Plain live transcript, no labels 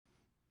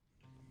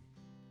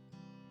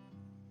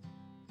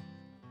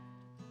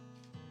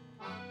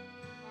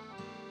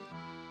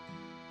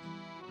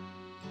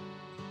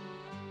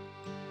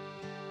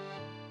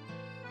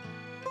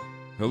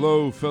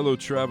Hello, fellow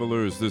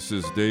travelers. This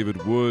is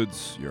David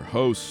Woods, your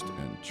host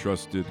and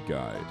trusted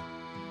guide.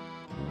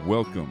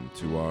 Welcome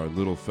to our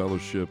little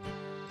fellowship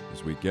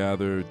as we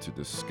gather to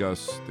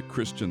discuss the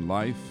Christian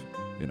life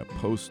in a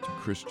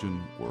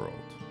post-Christian world.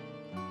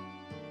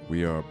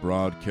 We are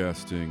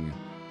broadcasting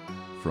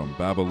from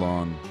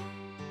Babylon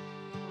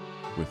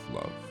with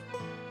love.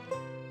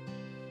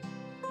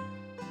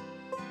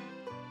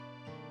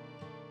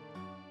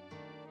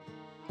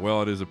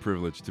 Well, it is a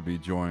privilege to be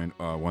joined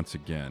once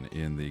again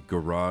in the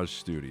garage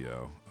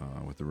studio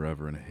with the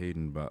Reverend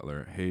Hayden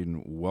Butler.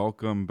 Hayden,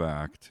 welcome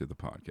back to the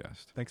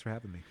podcast. Thanks for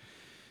having me.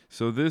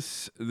 So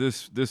this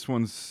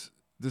one's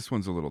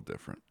a little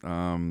different.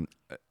 I'm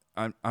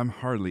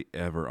hardly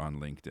ever on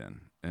LinkedIn,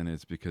 and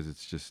it's because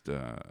it's just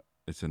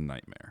it's a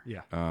nightmare.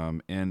 Yeah.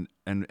 And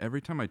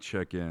every time I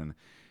check in,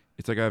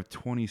 it's like I have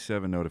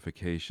 27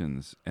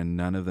 notifications, and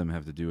none of them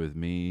have to do with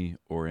me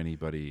or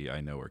anybody I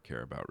know or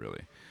care about,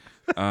 really.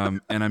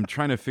 And I'm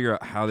trying to figure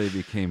out how they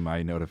became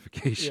my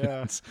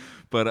notifications. Yeah.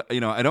 But,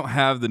 I don't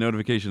have the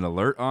notification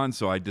alert on,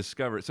 so I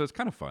discover it. So it's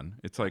kind of fun.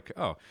 It's like,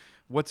 oh,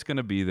 what's going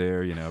to be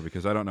there,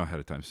 because I don't know ahead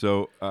of time.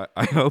 So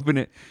I open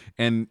it,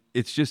 and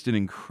it's just an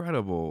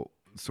incredible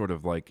sort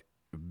of like,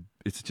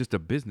 it's just a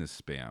business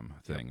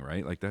spam thing,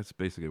 right? Like that's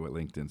basically what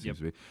LinkedIn seems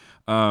to be.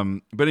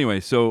 But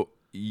anyway, so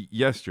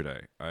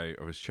yesterday I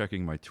was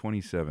checking my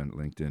 27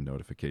 LinkedIn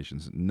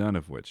notifications, none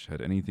of which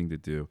had anything to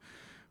do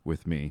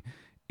with me.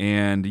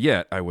 And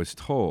yet I was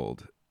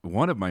told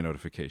one of my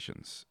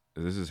notifications,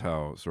 this is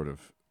how sort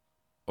of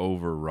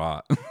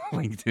overwrought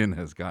LinkedIn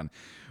has gotten,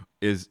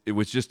 it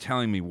was just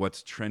telling me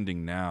what's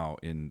trending now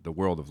in the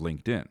world of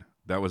LinkedIn.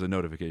 That was a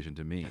notification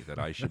to me that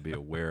I should be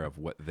aware of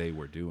what they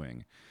were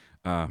doing.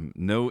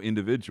 No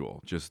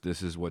individual, just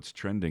this is what's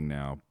trending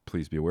now.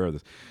 Please be aware of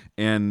this.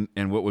 And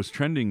what was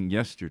trending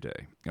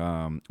yesterday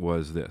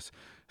was this: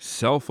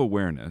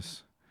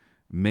 self-awareness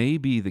may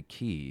be the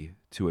key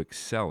to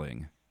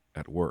excelling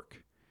at work.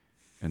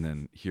 And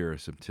then here are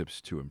some tips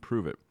to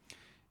improve it.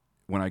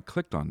 When I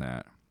clicked on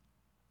that,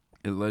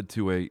 it led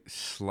to a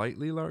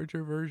slightly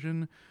larger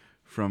version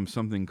from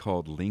something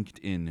called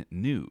LinkedIn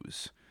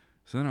News.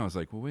 So then I was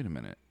like, well, wait a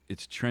minute.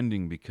 It's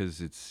trending because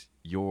it's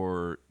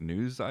your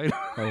news item.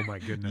 Oh my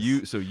goodness.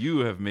 You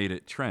have made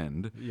it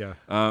trend. Yeah.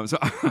 So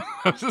I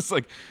was just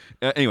like,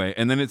 anyway,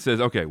 and then it says,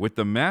 okay, with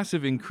the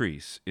massive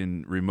increase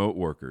in remote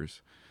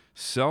workers,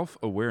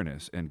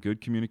 self-awareness and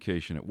good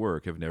communication at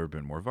work have never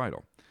been more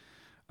vital.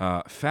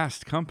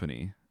 Fast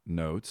Company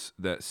notes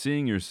that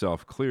seeing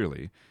yourself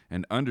clearly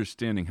and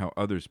understanding how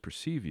others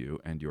perceive you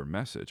and your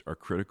message are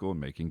critical in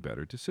making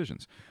better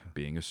decisions,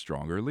 being a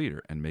stronger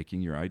leader, and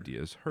making your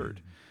ideas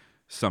heard.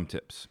 Some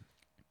tips: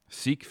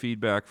 seek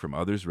feedback from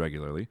others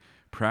regularly,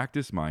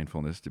 practice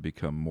mindfulness to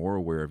become more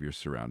aware of your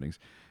surroundings,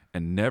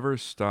 and never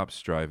stop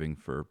striving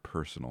for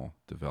personal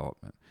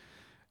development.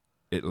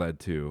 It led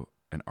to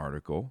an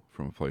article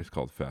from a place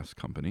called Fast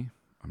Company.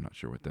 I'm not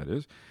sure what that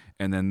is.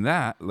 And then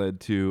that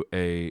led to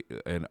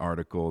an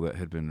article that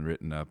had been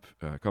written up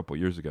a couple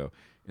years ago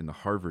in the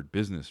Harvard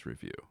Business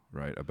Review,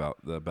 right,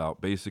 about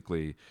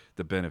basically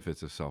the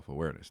benefits of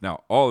self-awareness.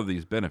 Now, all of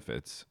these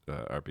benefits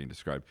are being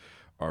described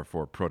are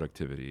for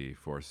productivity,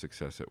 for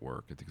success at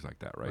work, and things like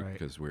that, right?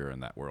 Because we're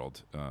in that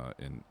world,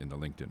 in the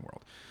LinkedIn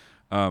world.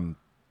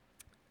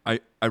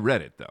 I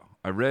read it though.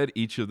 I read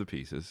each of the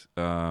pieces.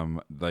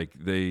 Like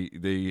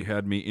they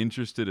had me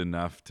interested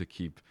enough to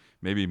keep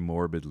maybe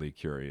morbidly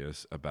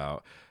curious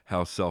about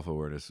how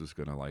self-awareness was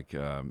going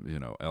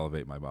to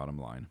elevate my bottom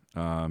line.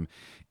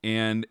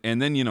 And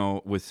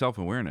then with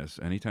self-awareness,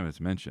 anytime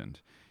it's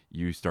mentioned,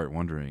 you start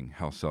wondering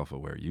how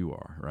self-aware you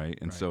are, right?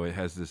 And so it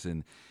has this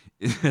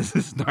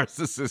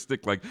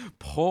narcissistic like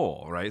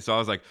pull, right? So I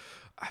was like,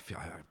 I feel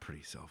like I'm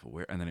pretty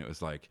self-aware. And then it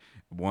was like,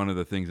 one of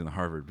the things in the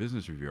Harvard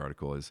Business Review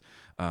article is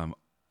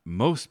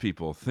most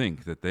people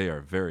think that they are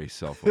very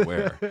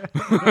self-aware.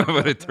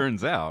 But it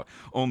turns out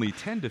only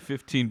 10 to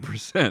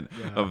 15%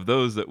 of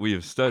those that we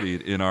have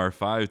studied in our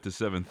 5,000 to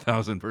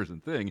 7,000 person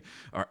thing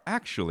are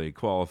actually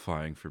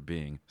qualifying for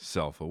being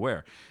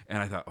self-aware.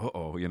 And I thought,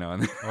 oh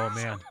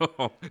man.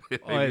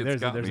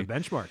 There's a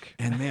benchmark.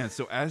 And man,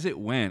 so as it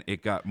went,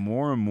 it got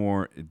more and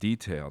more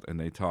detailed. And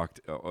they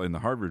talked in the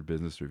Harvard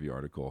Business Review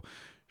article,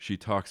 she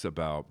talks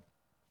about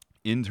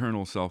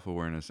internal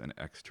self-awareness and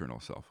external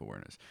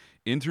self-awareness.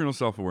 Internal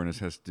self-awareness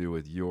has to do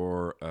with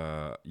your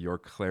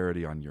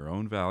clarity on your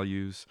own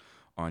values,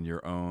 on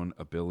your own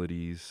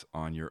abilities,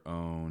 on your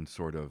own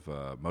sort of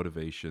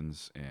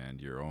motivations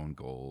and your own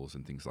goals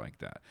and things like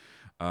that.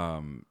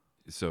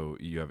 So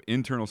you have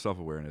internal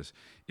self-awareness.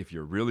 If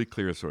you're really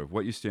clear sort of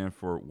what you stand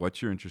for,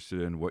 what you're interested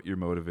in, what you're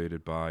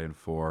motivated by and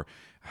for,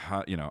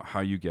 how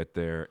you get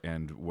there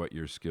and what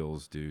your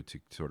skills do to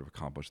sort of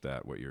accomplish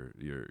that, what your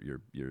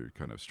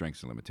kind of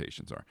strengths and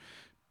limitations are.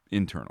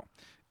 Internal.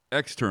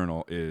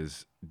 External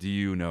is, do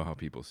you know how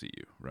people see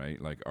you, right?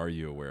 Like, are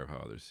you aware of how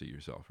others see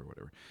yourself or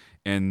whatever?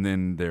 And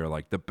then they're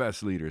like, the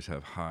best leaders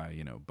have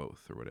high,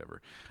 both or whatever.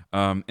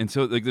 And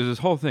so like there's this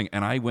whole thing.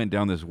 And I went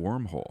down this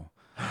wormhole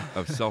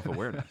of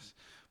self-awareness.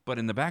 But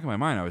in the back of my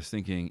mind, I was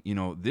thinking,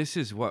 this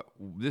is what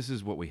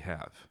we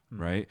have,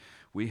 right?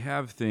 We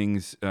have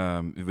things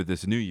with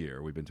this new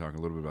year. We've been talking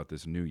a little bit about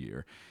this new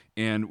year,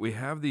 and we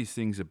have these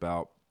things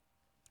about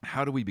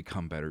how do we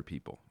become better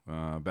people?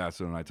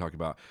 Bassett and I talked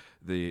about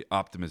the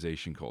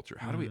optimization culture.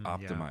 How do we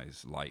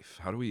optimize life?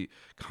 How do we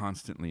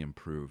constantly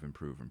improve?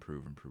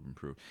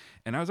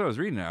 And as I was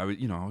reading it, I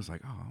was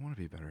like, oh, I want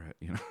to be better at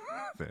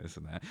this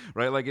and that,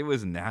 right? Like it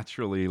was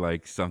naturally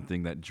like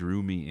something that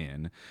drew me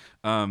in.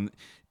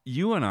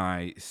 You and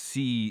I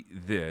see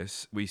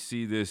this. We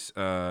see this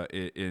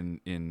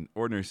in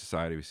ordinary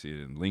society. We see it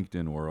in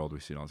LinkedIn world.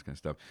 We see all this kind of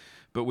stuff.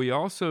 But we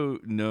also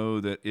know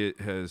that it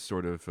has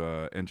sort of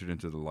entered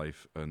into the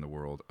life and the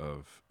world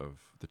of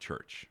the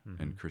church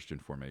and Christian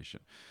formation.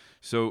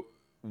 So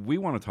we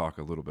want to talk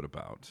a little bit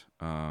about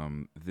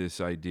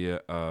this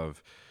idea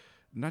of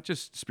not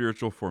just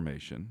spiritual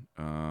formation,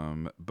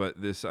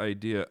 but this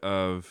idea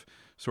of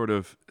sort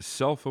of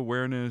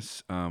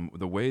self-awareness,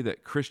 the way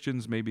that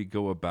Christians maybe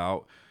go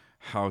about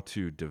how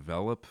to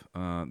develop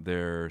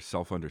their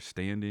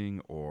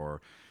self-understanding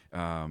or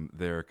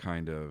their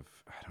kind of,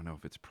 I don't know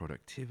if it's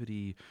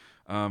productivity.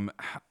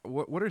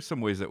 What are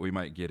some ways that we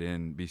might get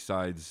in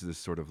besides this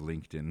sort of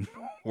LinkedIn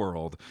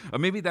world?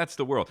 Maybe that's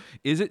the world.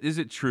 Is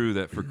it true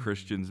that for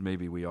Christians,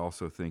 maybe we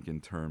also think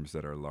in terms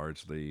that are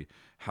largely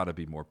how to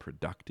be more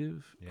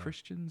productive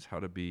Christians,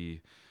 how to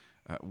be...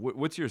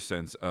 what's your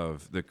sense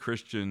of the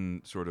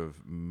Christian sort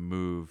of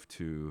move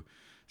to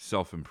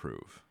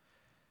self-improve?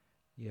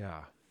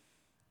 Yeah.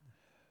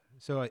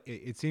 So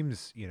it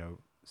seems,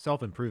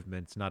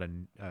 self-improvement's not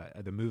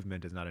the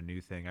movement is not a new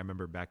thing. I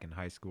remember back in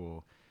high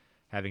school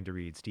having to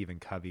read Stephen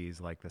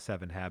Covey's like The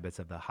 7 Habits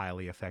of the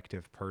Highly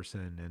Effective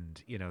Person,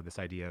 and this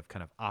idea of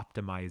kind of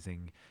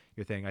optimizing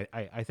your thing.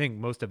 I think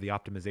most of the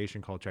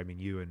optimization culture, I mean,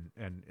 you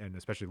and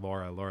especially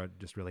Laura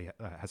just really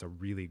has a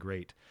really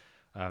great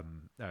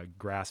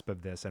grasp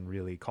of this and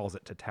really calls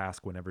it to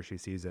task whenever she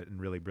sees it,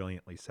 and really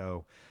brilliantly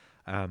so.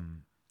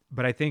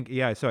 But I think,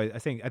 so I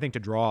think to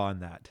draw on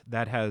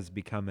that has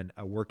become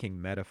a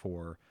working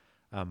metaphor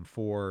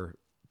for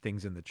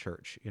things in the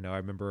church. I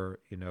remember,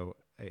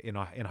 in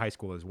high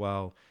school as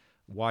well,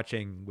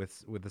 watching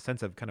with a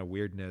sense of kind of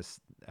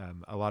weirdness,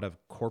 a lot of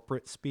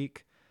corporate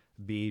speak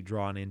be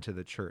drawn into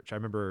the church. I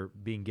remember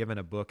being given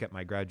a book at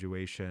my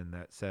graduation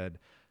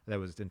that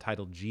was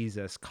entitled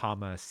Jesus,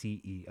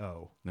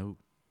 CEO. No.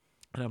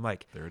 And I'm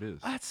like, there it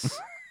is.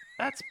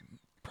 That's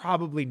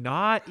probably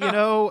not,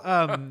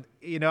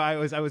 I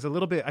was a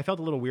little bit, I felt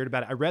a little weird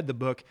about it. I read the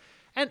book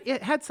and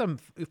it had some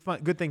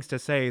good things to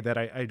say that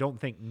I don't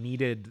think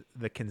needed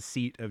the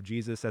conceit of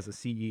Jesus as a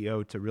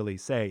CEO to really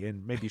say,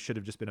 and maybe should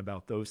have just been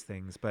about those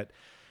things. But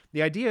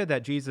the idea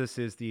that Jesus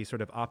is the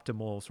sort of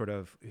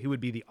optimal he would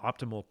be the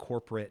optimal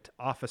corporate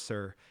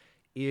officer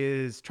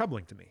is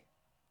troubling to me,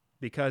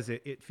 because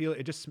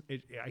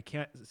I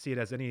can't see it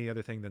as any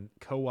other thing than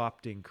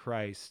co-opting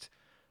Christ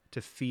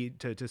to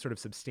sort of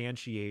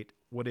substantiate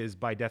what is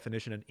by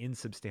definition an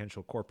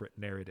insubstantial corporate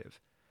narrative.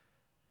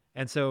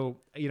 And so,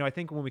 I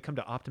think when we come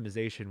to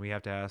optimization, we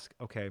have to ask,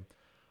 okay,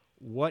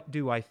 what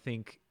do I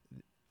think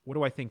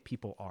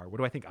people are? What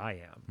do I think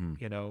I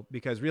am?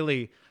 Because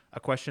really a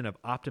question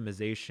of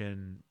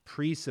optimization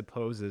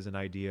presupposes an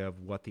idea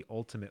of what the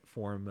ultimate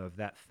form of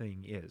that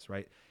thing is,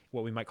 right?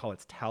 What we might call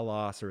its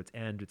telos, or its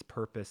end, its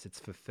purpose, its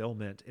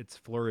fulfillment, its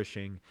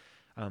flourishing.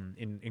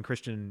 In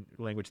Christian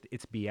language,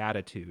 it's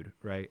beatitude,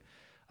 right?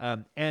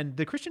 And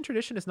the Christian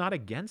tradition is not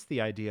against the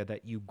idea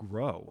that you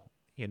grow.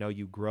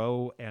 You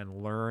grow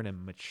and learn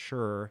and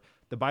mature.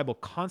 The Bible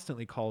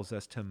constantly calls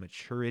us to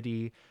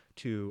maturity,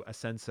 to a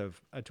sense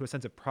of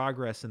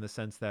progress, in the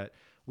sense that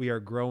we are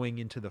growing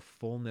into the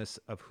fullness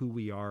of who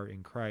we are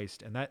in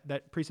Christ, and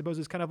that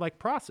presupposes kind of like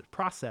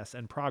process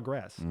and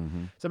progress.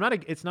 Mm-hmm. So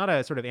it's not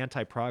a sort of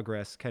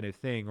anti-progress kind of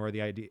thing, or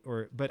the idea,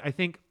 but I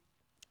think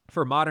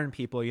for modern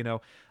people,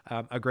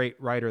 a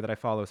great writer that I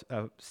follow,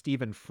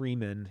 Stephen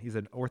Freeman, he's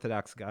an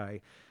Orthodox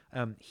guy.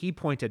 He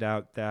pointed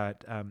out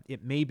that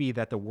it may be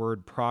that the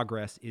word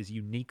progress is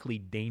uniquely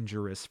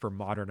dangerous for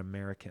modern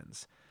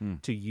Americans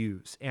to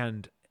use.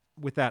 And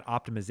with that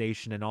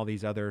optimization and all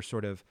these other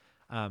sort of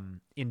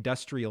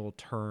industrial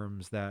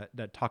terms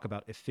that talk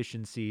about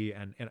efficiency,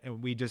 and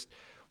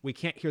we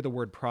can't hear the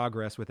word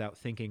progress without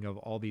thinking of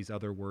all these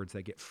other words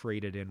that get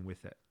freighted in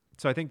with it.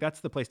 So I think that's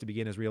the place to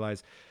begin, is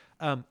realize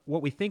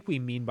what we think we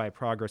mean by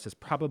progress is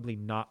probably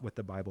not what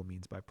the Bible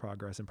means by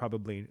progress, and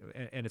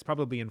it's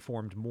probably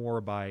informed more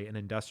by an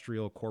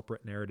industrial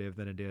corporate narrative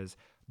than it is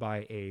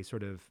by a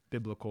sort of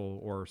biblical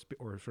or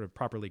sort of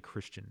properly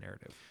Christian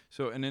narrative.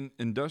 So an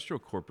industrial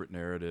corporate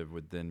narrative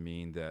would then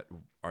mean that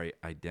our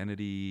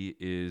identity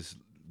is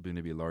going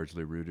to be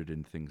largely rooted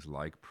in things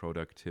like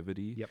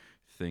productivity, Yep.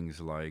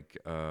 things like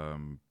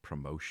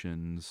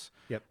promotions,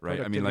 Yep. right? I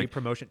Productivity, mean, like,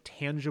 promotion,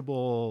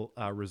 tangible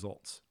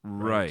results.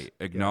 right,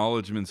 Yeah.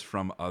 acknowledgments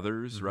from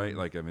others, right? Mhm.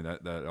 Like, I mean,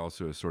 that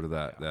also is sort of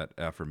that Yeah. that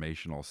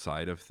affirmational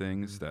side of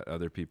things Mhm. that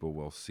other people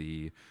will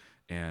see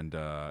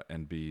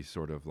and be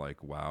sort of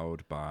like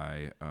wowed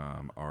by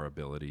our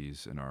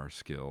abilities and our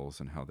skills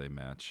and how they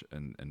match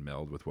and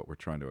meld with what we're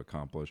trying to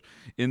accomplish.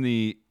 In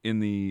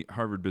the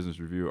Harvard Business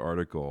Review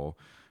article,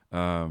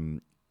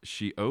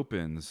 she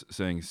opens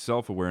saying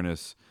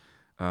self-awareness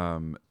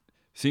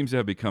seems to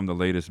have become the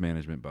latest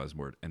management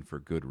buzzword, and for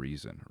good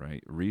reason,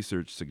 right?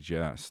 Research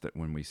suggests that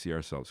when we see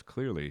ourselves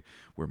clearly,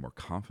 we're more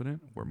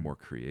confident, we're more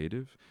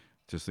creative.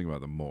 Just think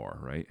about the more,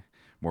 right?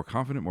 More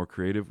confident, more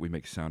creative, we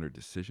make sounder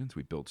decisions,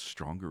 we build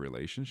stronger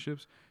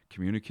relationships,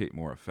 communicate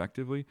more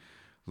effectively,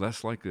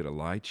 less likely to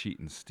lie, cheat,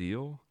 and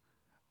steal.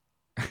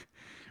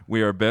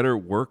 We are better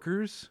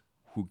workers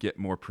who get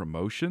more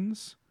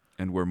promotions,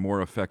 and we're more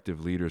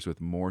effective leaders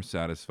with more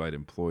satisfied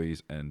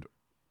employees and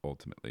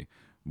ultimately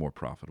more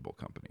profitable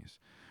companies.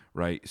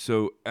 Right.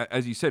 So,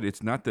 as you said,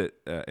 it's not that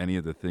any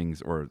of the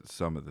things or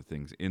some of the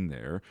things in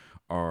there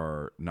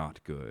are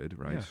not good,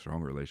 right? Yeah.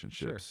 Strong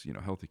relationships,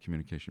 healthy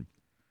communication.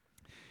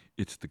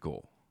 It's the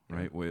goal, Yeah.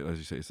 right? Well, as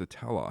you say, it's the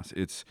telos.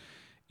 It's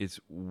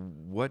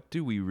what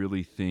do we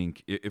really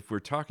think if we're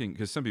talking,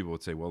 because some people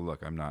would say, well,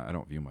 look, I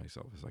don't view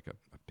myself as like a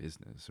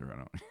business, or I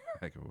don't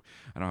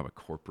I don't have a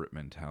corporate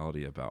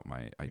mentality about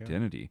my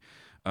identity.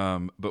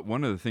 But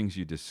one of the things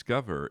you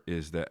discover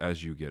is that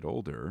as you get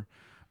older,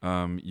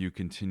 you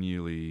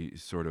continually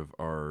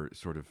are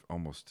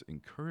almost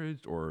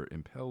encouraged or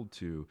impelled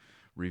to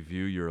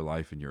review your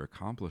life and your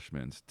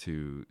accomplishments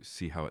to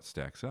see how it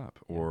stacks up,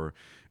 or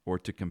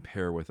to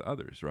compare with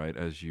others, right?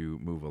 As you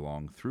move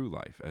along through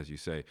life, as you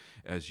say,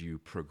 as you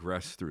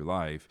progress through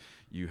life,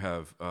 you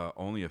have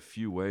only a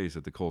few ways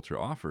that the culture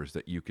offers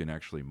that you can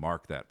actually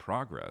mark that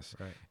progress,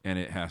 Right. and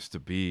it has to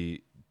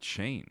be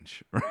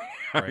change, right?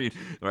 I Right. mean,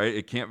 right?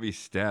 It can't be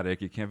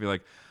static. It can't be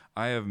like,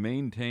 I have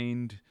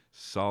maintained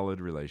solid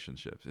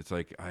relationships. It's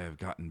like I have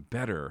gotten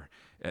better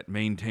at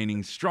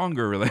maintaining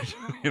stronger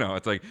relationships.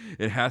 It's like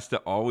it has to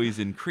always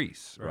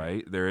increase,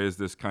 right? There is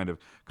this kind of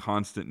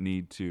constant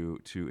need to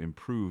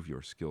improve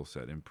your skill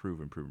set, improve.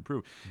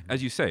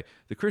 As you say,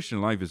 the Christian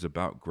life is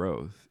about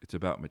growth. It's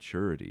about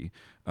maturity.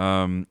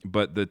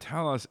 But the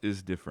telos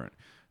is different.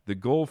 The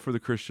goal for the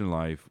Christian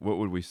life, what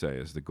would we say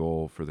is the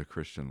goal for the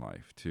Christian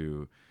life?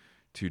 To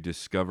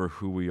discover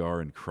who we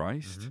are in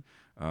Christ.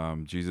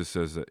 Jesus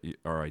says that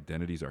our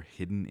identities are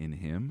hidden in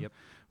Him, Yep.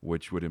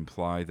 which would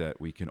imply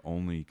that we can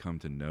only come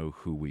to know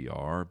who we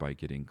are by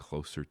getting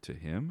closer to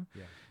Him.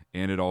 Yeah.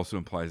 And it also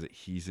implies that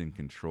He's in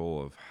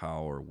control of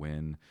how or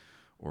when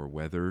or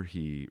whether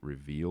He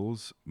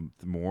reveals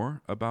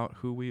more about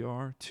who we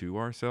are to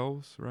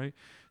ourselves, right?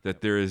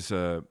 That there is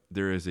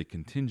a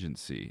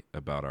contingency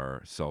about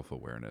our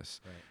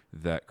self-awareness,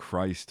 that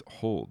Christ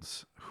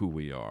holds who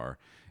we are,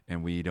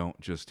 and we don't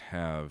just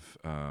have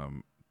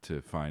to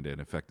find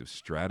an effective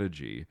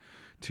strategy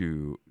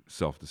to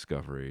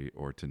self-discovery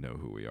or to know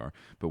who we are,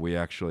 but we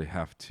actually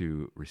have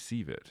to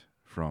receive it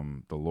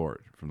from the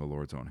Lord, from the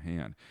Lord's own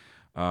hand.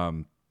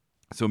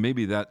 So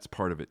maybe that's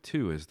part of it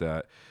too, is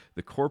that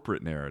the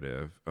corporate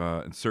narrative,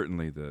 and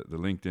certainly the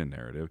LinkedIn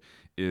narrative,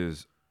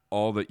 is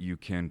all that you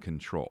can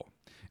control.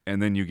 And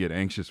then you get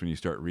anxious when you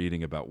start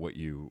reading about what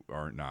you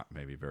are not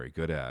maybe very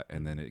good at,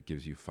 and then it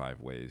gives you 5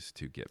 ways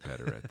to get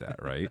better at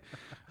that, right?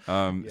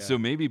 So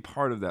maybe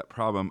part of that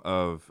problem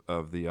of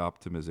the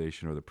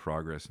optimization or the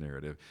progress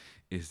narrative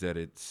is that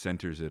it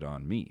centers it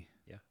on me.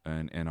 Yeah.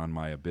 And on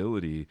my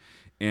ability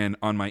and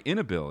on my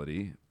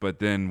inability. But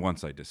then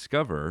once I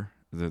discover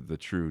the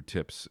true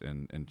tips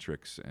and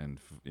tricks and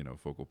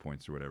focal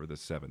points or whatever, the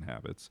 7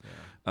 habits,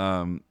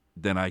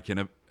 then I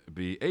can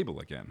be able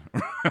again.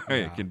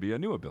 It can be a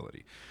new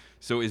ability.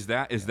 So is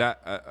that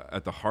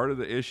at the heart of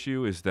the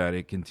issue? Is that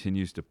it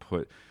continues to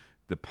put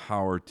the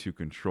power to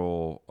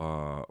control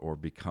or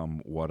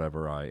become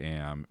whatever I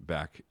am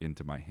back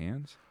into my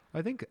hands?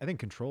 I think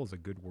control is a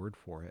good word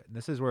for it. And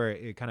this is where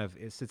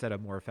it sits at a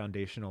more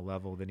foundational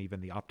level than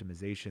even the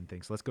optimization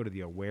thing. So let's go to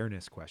the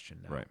awareness question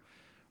now.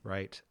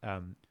 Right.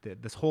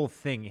 This whole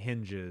thing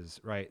hinges,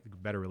 right?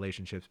 Better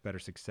relationships, better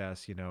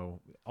success,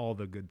 all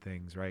the good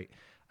things, right?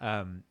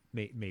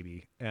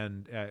 Maybe.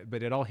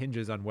 But it all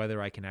hinges on whether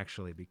I can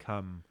actually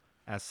become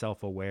as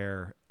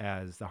self-aware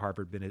as the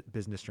Harvard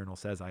Business Journal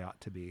says I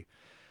ought to be.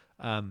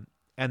 And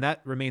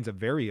that remains a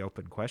very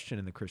open question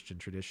in the Christian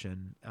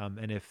tradition.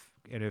 And if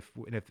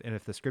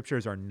the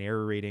scriptures are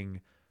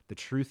narrating the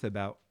truth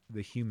about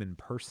the human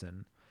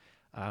person,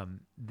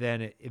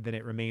 then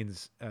it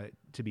remains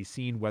to be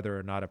seen whether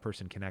or not a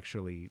person can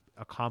actually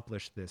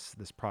accomplish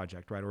this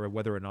project, right? Or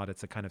whether or not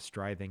it's a kind of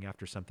striving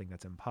after something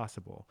that's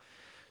impossible.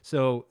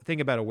 So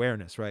think about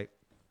awareness, right?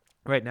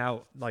 Right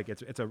now, like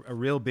it's a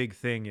real big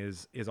thing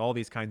is all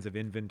these kinds of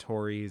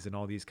inventories and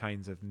all these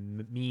kinds of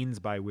means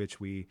by which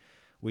we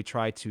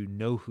try to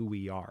know who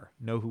we are,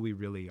 know who we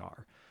really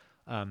are.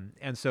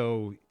 And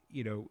so,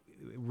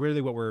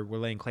 really what we're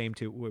laying claim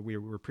to, what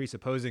we're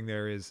presupposing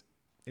there is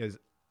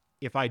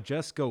if I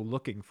just go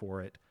looking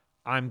for it,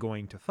 I'm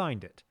going to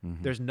find it.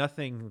 There's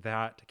nothing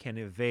that can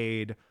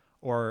evade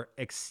or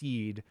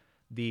exceed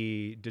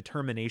the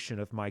determination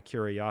of my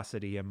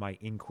curiosity and my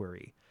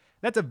inquiry.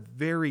 That's a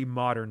very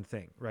modern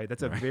thing, right?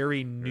 That's a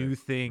very new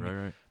thing.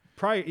 Right.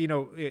 Prior,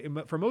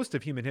 for most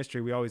of human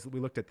history, we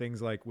looked at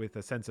things like with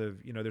a sense of,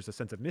 there's a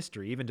sense of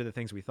mystery, even to the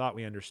things we thought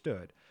we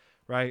understood,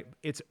 right?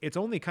 It's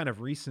only kind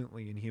of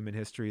recently in human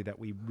history that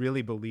we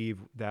really believe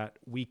that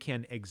we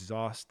can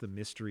exhaust the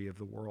mystery of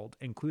the world,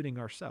 including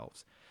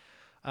ourselves.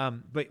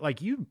 But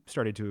like you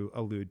started to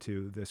allude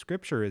to, the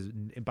scripture is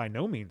by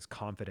no means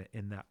confident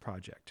in that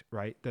project,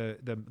 right?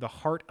 The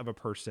heart of a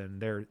person,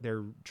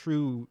 their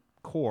true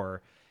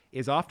core,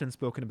 is often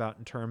spoken about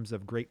in terms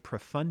of great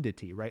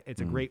profundity, right?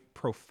 It's a great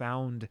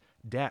profound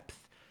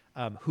depth.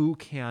 Who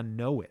can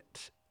know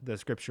it? The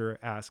scripture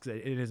asks.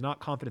 It is not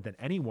confident that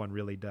anyone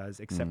really does,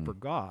 except for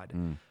God,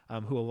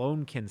 who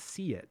alone can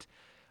see it.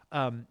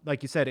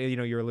 Like you said,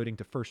 you're alluding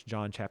to 1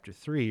 John chapter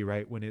 3,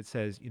 right? When it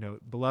says,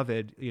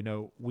 beloved,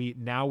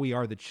 we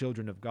are the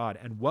children of God,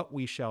 and what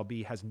we shall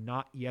be has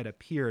not yet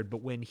appeared,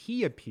 but when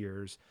he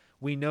appears,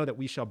 we know that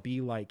we shall be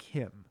like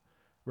him,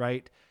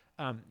 right?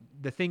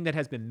 The thing that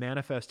has been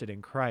manifested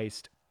in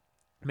Christ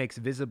makes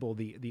visible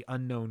the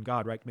unknown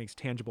God, right? Makes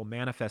tangible,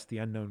 manifest the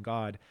unknown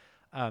God.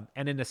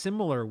 And in a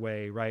similar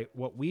way, right,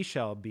 what we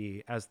shall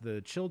be as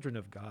the children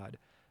of God,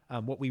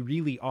 what we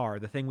really are,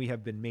 the thing we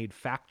have been made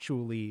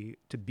factually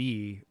to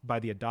be by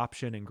the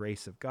adoption and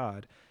grace of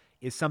God,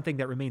 is something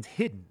that remains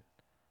hidden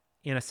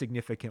in a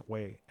significant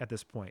way at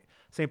this point.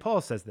 St. Paul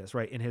says this,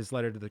 right, in his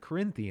letter to the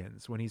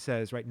Corinthians, when he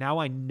says, right, now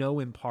I know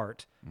in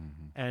part,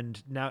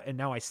 and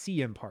now I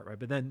see in part, right?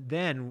 But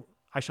then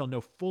I shall know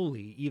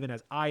fully, even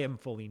as I am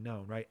fully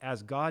known, right?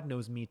 As God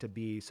knows me to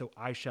be, so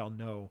I shall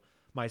know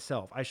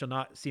myself. I shall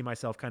not see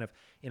myself kind of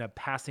in a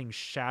passing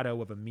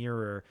shadow of a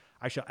mirror.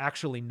 I shall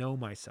actually know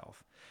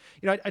myself.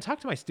 I talk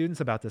to my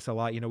students about this a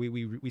lot.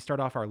 We start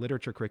off our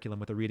literature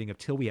curriculum with a reading of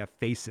Till We Have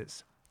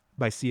Faces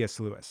by C.S.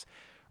 Lewis,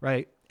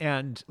 right?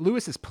 And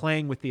Lewis is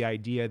playing with the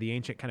idea, the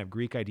ancient kind of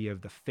Greek idea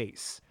of the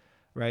face,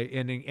 right?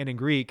 And in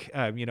Greek,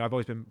 I've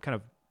always been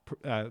kind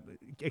of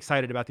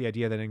excited about the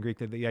idea that in Greek,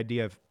 that the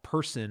idea of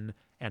person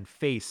and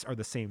face are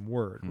the same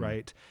word,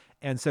 right?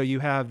 And so you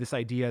have this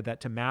idea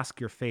that to mask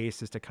your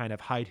face is to kind of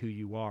hide who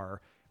you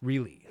are,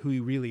 really, who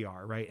you really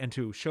are, right? And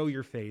to show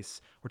your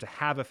face, or to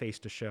have a face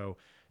to show,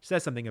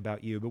 says something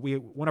about you. But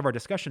one of our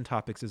discussion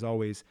topics is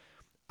always,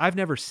 I've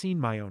never seen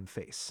my own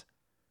face,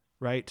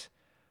 right?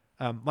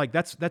 Like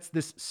that's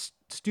this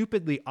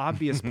stupidly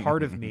obvious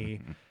part of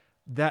me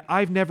that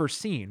I've never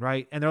seen,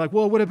 right? And they're like,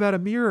 well, what about a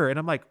mirror? And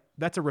I'm like,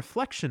 that's a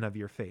reflection of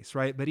your face,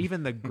 right? But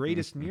even the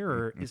greatest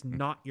mirror is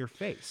not your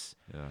face.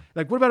 Yeah.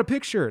 Like, what about a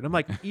picture? And I'm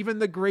like, even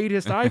the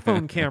greatest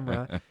iPhone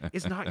camera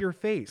is not your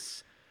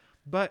face.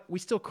 But we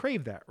still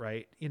crave that,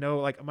 right?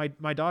 Like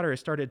my daughter has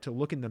started to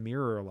look in the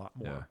mirror a lot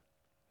more. Yeah.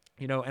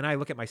 And I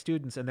look at my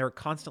students and they're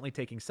constantly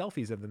taking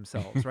selfies of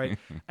themselves, right?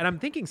 And I'm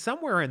thinking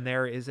somewhere in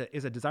there is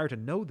a desire to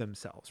know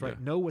themselves, right?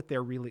 Yeah. Know what they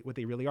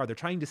really are. They're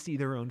trying to see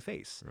their own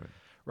face.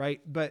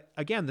 Right. But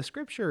again, the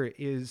scripture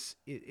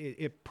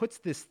it puts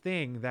this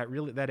thing that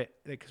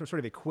it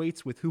sort of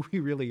equates with who we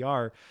really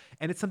are.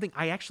 And it's something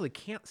I actually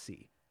can't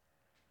see.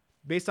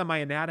 Based on my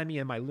anatomy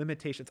and my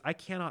limitations, I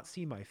cannot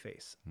see my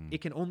face.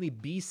 It can only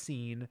be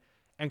seen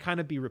and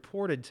kind of be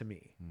reported to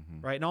me.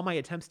 Right. And all my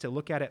attempts to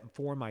look at it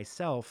for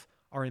myself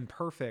are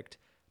imperfect,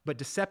 but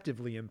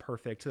deceptively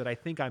imperfect, so that I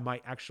think I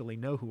might actually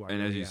know who I am.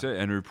 And as you said,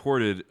 and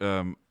reported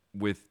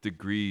with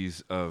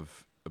degrees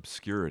of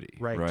obscurity,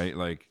 right?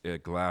 Like a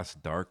glass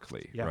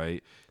darkly,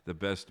 right? The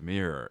best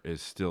mirror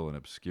is still an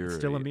obscurity,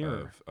 still a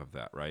mirror of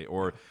that, right?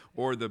 Or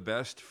the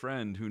best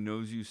friend who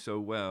knows you so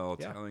well,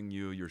 telling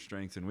you your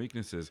strengths and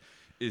weaknesses,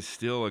 is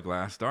still a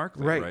glass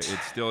darkly, right? It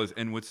still is.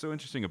 And what's so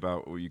interesting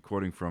about what you're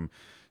quoting from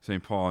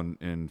St. Paul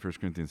in 1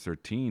 Corinthians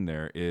 13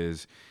 there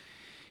is,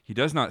 he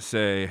does not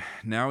say,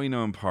 now we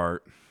know in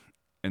part,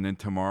 and then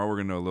tomorrow we're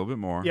going to know a little bit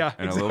more,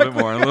 and a little bit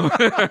more, and a little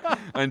bit,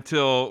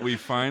 until we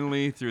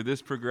finally, through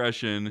this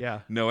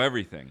progression, know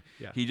everything.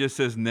 Yeah. He just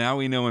says, now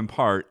we know in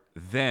part,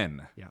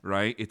 then,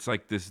 right? It's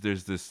like this.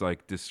 There's this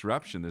like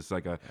disruption. There's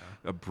like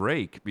a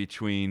break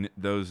between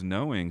those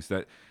knowings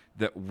that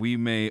we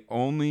may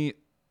only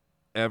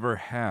ever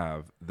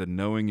have the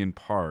knowing in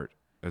part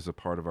as a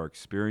part of our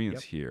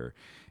experience here.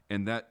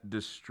 And that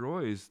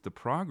destroys the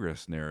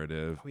progress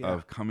narrative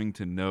of coming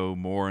to know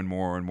more and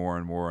more and more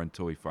and more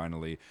until we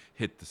finally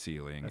hit the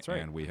ceiling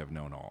and we have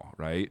known all,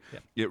 right? Yeah.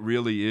 It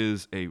really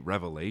is a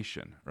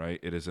revelation, right?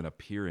 It is an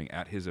appearing.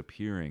 At his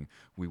appearing,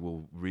 we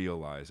will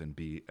realize and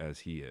be as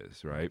he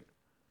is, right?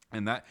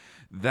 And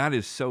that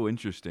is so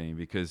interesting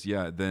because,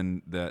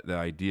 then the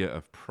idea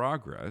of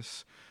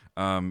progress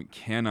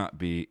cannot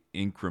be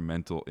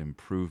incremental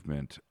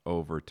improvement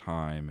over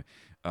time,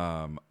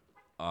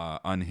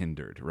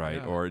 unhindered,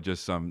 right? Or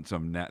just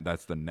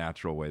that's the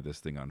natural way this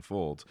thing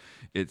unfolds.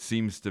 It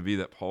seems to be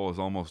that Paul is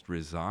almost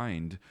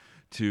resigned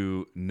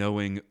to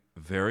knowing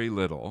very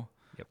little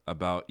Yep.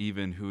 about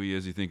even who he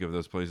is. You think of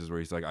those places where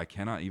he's like, I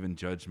cannot even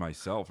judge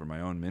myself or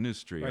my own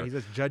ministry. Right. Or, He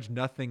says, "Judge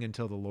nothing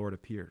until the Lord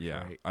appears."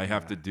 yeah, Right. I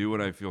have to do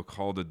what I feel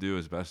called to do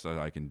as best as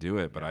I can do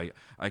it, but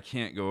I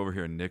can't go over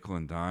here nickel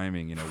and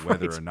diming,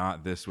 whether Right. or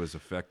not this was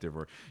effective,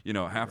 or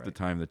half the Right.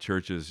 time the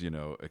churches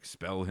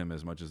expel him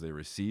as much as they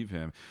receive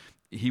him.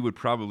 He would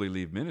probably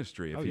leave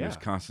ministry if Oh he was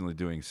yeah. constantly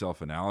doing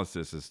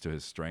self-analysis as to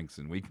his strengths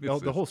and The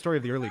weaknesses. whole story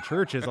of the early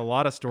church is a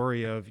lot of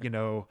story of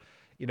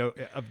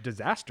of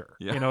disaster,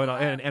 Yeah.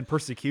 and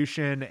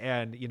persecution,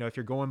 and if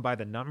you're going by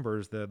the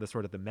numbers, the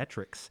sort of the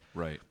metrics,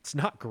 Right. it's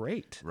not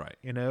great, Right.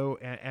 and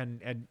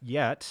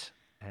yet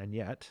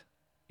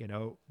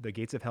the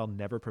gates of hell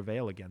never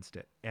prevail against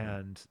it,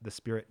 and the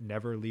Spirit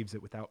never leaves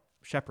it without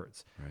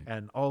shepherds, Right.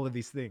 and all of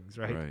these things,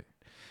 right? Right.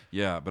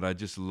 Yeah, but I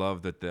just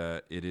love that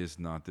it is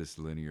not this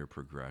linear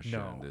progression,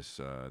 No. this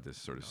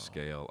sort of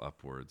scale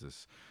upwards,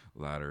 this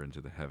ladder into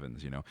the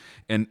heavens,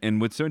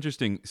 And what's so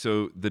interesting,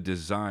 so the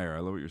desire, I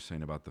love what you're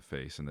saying about the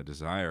face, and the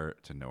desire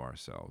to know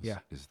ourselves Yeah.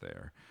 is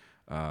there.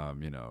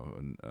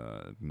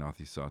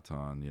 Gnathi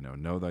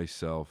Satan, know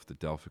thyself, the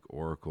Delphic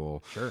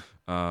Oracle. Sure.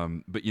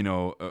 But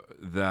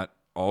that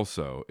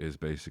also is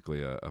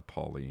basically a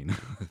Pauline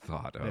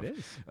thought of, It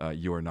is.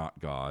 you are not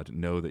God.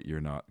 Know that you're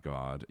not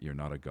God. You're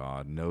not a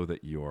God. Know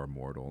that you are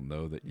mortal.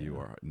 Know that you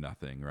are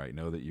nothing, right?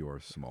 Know that you are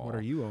small. What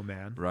are you, oh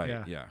man?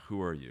 Right. Yeah.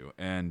 Who are you?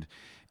 And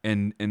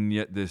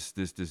yet this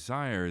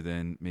desire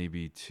then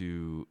maybe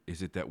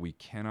is it that we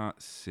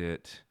cannot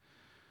sit,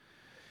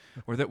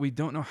 or that we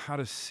don't know how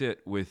to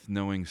sit with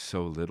knowing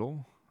so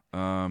little?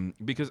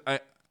 Because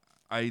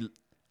I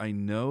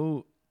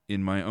know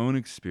in my own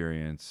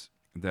experience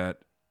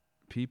that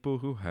people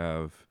who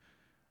have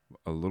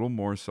a little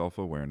more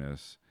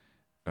self-awareness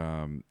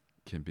can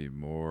be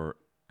more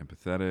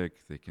empathetic.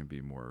 They can be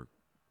more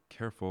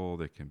careful.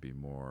 They can be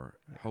more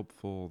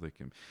helpful. They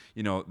can,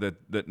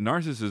 that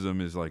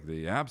narcissism is like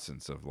the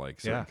absence of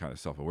like certain kind of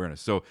self-awareness.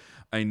 So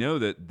I know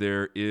that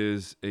there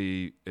is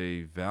a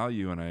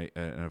value, and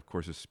of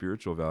course a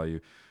spiritual value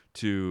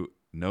to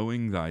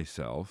knowing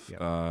thyself,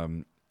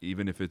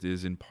 even if it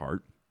is in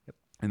part.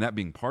 And that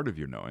being part of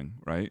your knowing,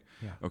 right?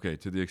 Yeah. Okay,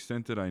 to the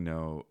extent that I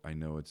know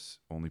it's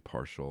only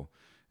partial,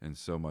 and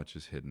so much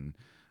is hidden.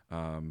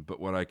 But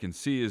what I can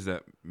see is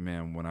that,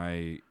 man, when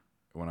I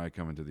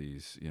come into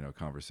these,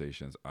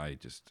 conversations, I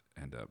just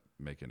end up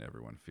making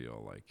everyone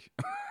feel like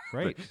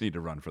Right. they need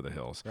to run for the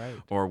hills. Right.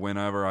 Or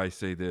whenever I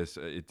say this,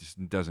 it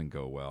just doesn't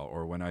go well.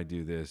 Or when I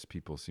do this,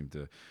 people seem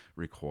to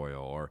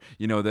recoil. Or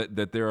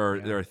that there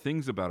are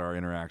things about our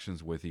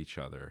interactions with each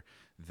other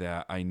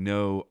that I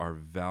know are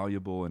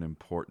valuable and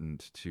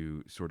important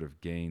to sort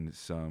of gain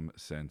some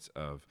sense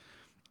of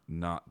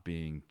not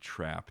being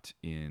trapped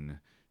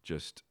in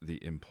just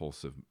the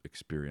impulsive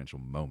experiential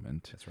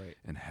moment. That's right.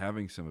 And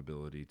having some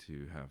ability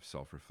to have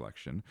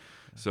self-reflection.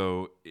 Yeah.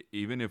 So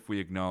even if we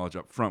acknowledge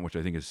up front, which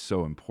I think is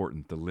so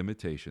important, the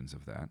limitations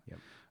of that,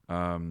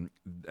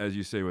 as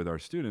you say with our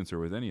students or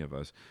with any of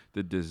us,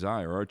 the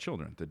desire, our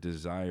children, the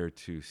desire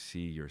to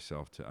see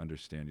yourself, to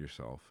understand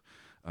yourself,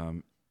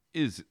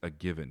 is a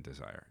given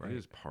desire. Right. It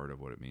is part of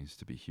what it means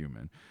to be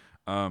human.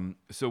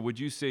 So would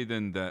you say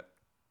then that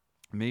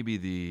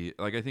maybe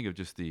I think of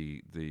just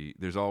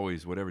there's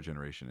always, whatever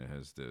generation it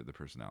has, the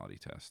personality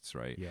tests,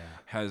 right?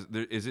 Yeah.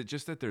 Is it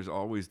just that there's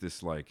always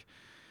this like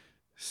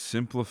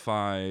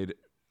simplified,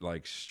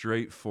 like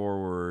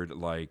straightforward,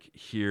 like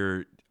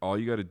here, all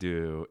you got to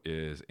do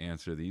is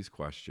answer these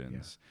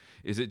questions.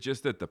 Is it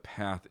just that the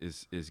path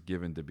is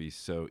given to be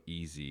so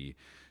easy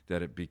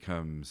that it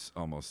becomes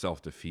almost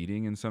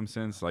self-defeating in some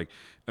sense? Like,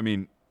 I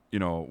mean,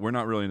 we're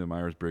not really into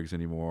Myers-Briggs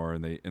anymore,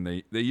 and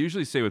they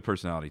usually say with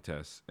personality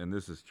tests, and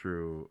this is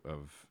true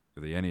of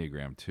the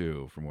Enneagram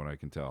too, from what I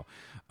can tell,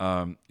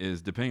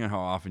 is depending on how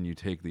often you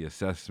take the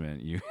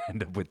assessment, you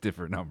end up with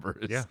different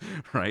numbers,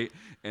 right?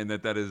 And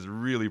that is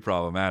really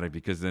problematic,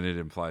 because then it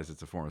implies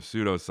it's a form of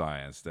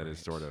pseudoscience that is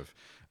sort of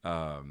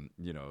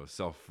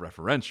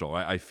self-referential.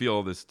 I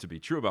feel this to be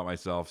true about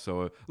myself,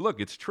 so look,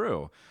 it's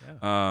true.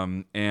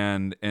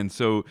 And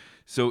so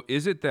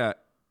is it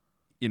that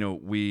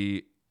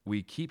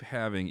we keep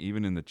having,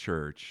 even in the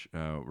church,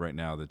 right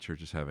now the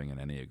church is having an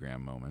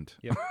Enneagram moment.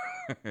 Yep.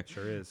 It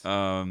sure is.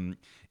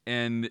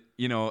 And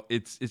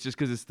it's just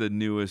because it's the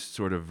newest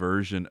sort of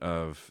version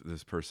of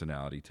this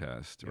personality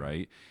test,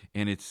 right?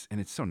 And it's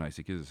so nice.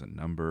 It gives us a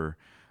number,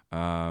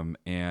 and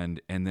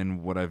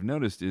then what I've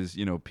noticed is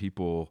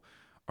people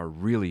are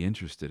really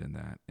interested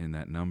in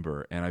that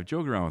number. And I've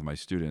joked around with my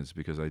students,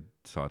 because I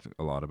talk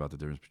a lot about the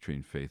difference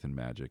between faith and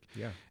magic.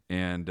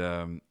 And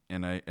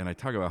I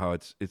talk about how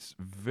it's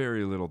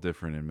very little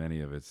different in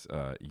many of its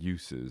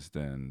uses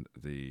than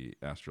the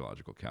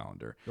astrological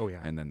calendar. Oh yeah.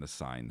 And then the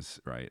signs,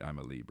 right? I'm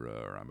a Libra,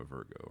 or I'm a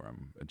Virgo, or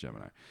I'm a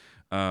Gemini.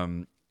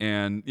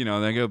 And,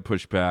 they go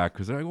push back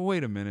because they're like, well,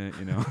 wait a minute,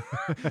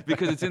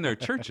 because it's in their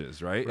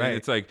churches, right? Right. And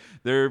it's like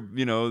their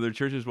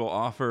churches will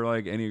offer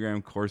like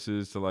Enneagram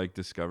courses to like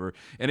discover,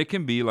 and it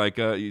can be like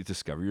you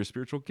discover your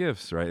spiritual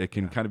gifts, right? It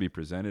can kind of be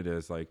presented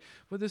as like,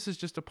 well, this is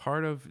just a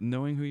part of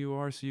knowing who you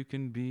are so you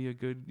can be a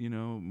good,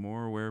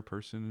 more aware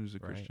person who's a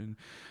Christian.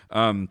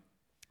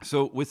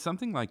 So with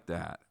something like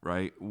that,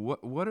 right?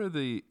 What are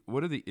the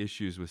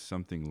issues with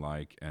something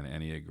like an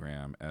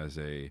Enneagram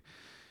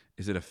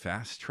is it a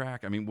fast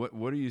track? I mean,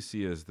 what do you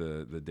see as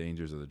the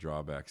dangers or the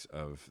drawbacks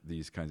of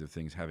these kinds of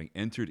things having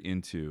entered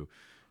into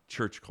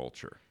church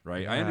culture,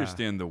 right? I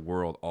understand the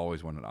world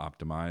always wanting to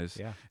optimize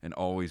and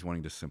always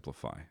wanting to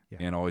simplify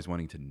and always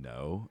wanting to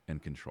know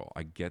and control.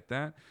 I get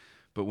that.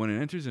 But when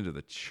it enters into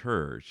the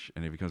church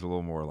and it becomes a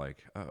little more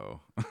like,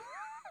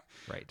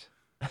 Right.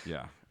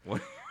 Yeah.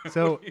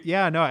 So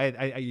no,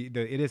 it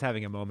is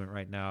having a moment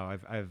right now.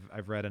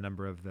 I've read a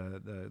number of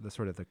the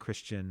sort of the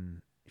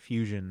Christian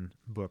fusion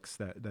books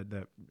that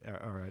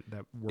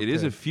work. It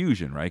is a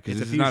fusion, right?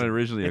 Because it's not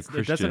originally a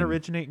Christian. It doesn't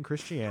originate in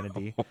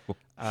Christianity,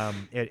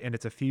 and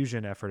it's a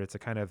fusion effort. It's a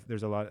kind of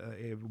there's a lot.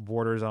 It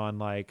borders on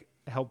like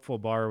helpful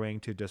borrowing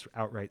to just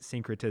outright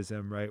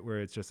syncretism, right? Where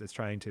it's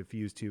trying to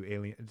fuse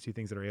two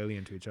things that are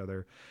alien to each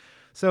other.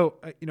 So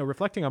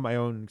reflecting on my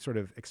own sort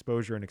of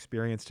exposure and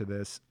experience to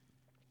this.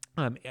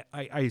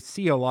 I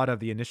see a lot of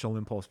the initial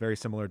impulse very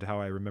similar to how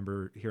I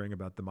remember hearing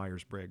about the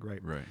Myers-Briggs,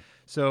 right? Right.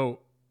 So,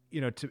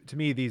 to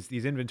me,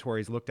 these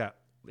inventories looked at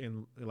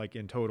in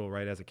total,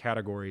 right, as a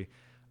category,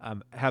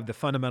 have the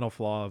fundamental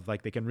flaw of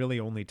like they can really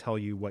only tell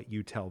you what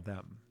you tell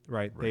them,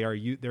 right?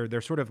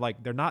 They're sort of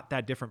like they're not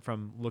that different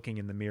from looking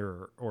in the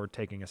mirror or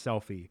taking a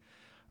selfie.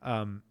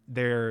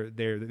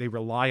 They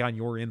rely on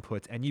your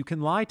inputs, and you can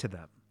lie to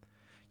them.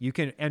 You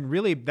can, and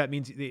really that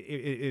means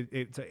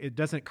it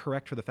doesn't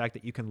correct for the fact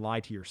that you can lie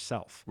to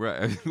yourself,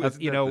 right?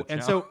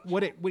 And so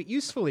what it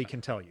usefully can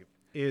tell you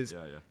is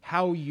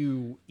how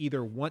you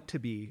either want to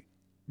be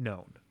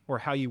known or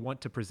how you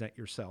want to present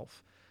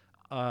yourself,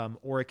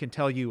 or it can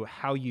tell you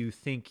how you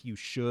think you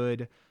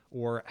should,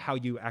 or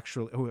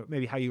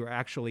maybe how you are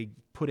actually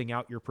putting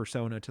out your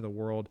persona to the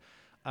world.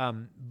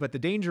 But the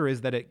danger is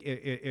that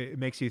it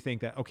makes you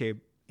think that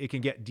it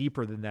can get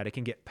deeper than that. It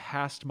can get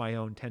past my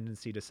own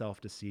tendency to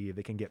self-deceive.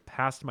 It can get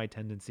past my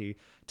tendency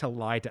to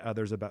lie to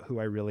others about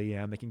who I really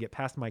am. It can get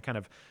past my kind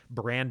of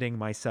branding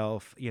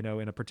myself, in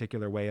a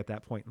particular way at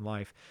that point in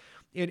life.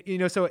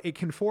 So it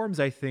conforms,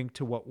 I think,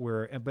 to what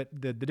but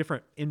the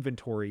different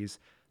inventories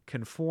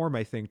conform,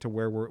 I think, to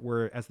where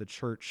we're as the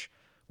church,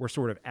 we're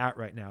sort of at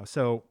right now.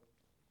 So,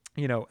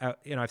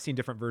 I've seen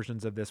different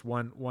versions of this.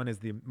 One is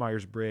the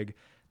Myers-Briggs.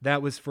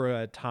 That was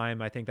for a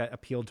time, I think, that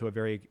appealed to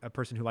a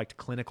person who liked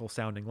clinical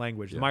sounding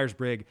language. Yeah.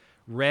 Myers-Briggs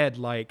read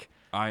like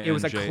INJF. It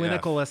was a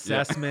clinical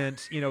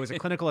assessment. It was a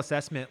clinical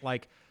assessment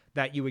like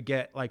that you would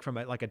get like from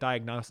a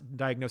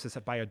diagnosis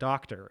by a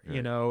doctor,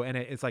 right. And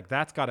it's like,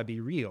 that's got to be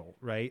real,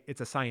 right? It's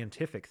a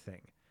scientific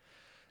thing.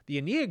 The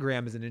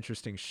Enneagram is an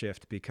interesting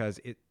shift because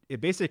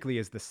it basically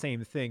is the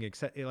same thing,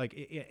 except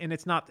and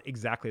it's not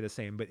exactly the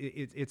same, but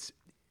it's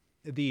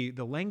the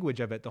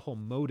language of it, the whole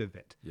mode of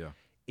it. Yeah.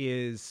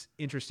 Is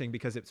interesting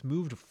because it's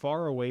moved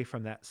far away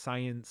from that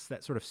science,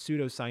 that sort of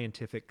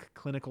pseudoscientific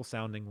clinical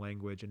sounding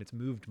language, and it's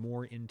moved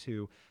more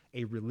into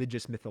a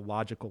religious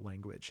mythological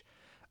language.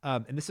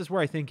 And this is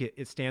where I think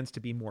it stands to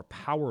be more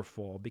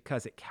powerful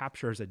because it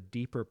captures a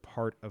deeper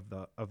part of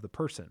the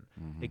person.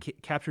 Mm-hmm.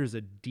 It captures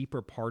a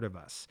deeper part of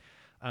us.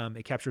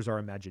 It captures our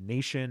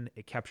imagination.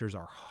 It captures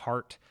our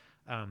heart.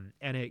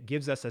 And it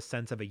gives us a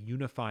sense of a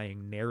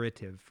unifying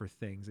narrative for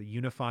things, a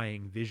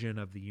unifying vision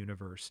of the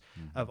universe,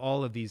 mm-hmm. of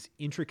all of these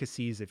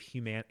intricacies of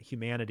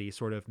humanity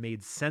sort of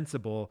made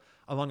sensible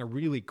along a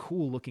really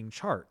cool looking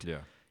chart. Yeah.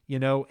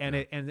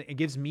 It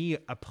gives me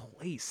a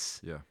place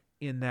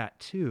in that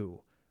too,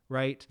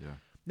 right? Yeah.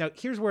 Now,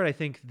 here's where I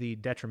think the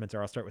detriments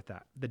are. I'll start with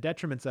that. The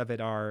detriments of it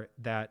are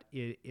that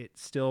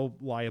it's still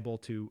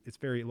it's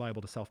very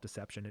liable to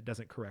self-deception. It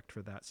doesn't correct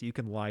for that. So you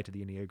can lie to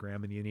the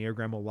Enneagram, and the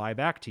Enneagram will lie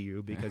back to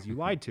you because you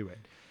lied to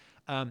it.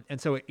 And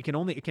so it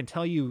can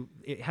tell you,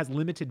 it has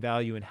limited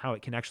value in how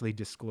it can actually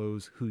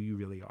disclose who you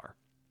really are.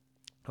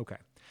 Okay.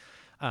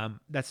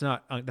 That's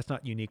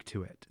not unique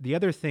to it. The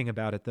other thing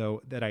about it,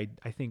 though, that I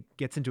think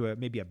gets into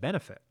maybe a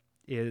benefit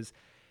is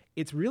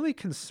it's really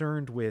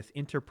concerned with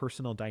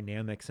interpersonal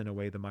dynamics in a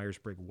way the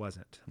Myers-Briggs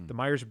wasn't. The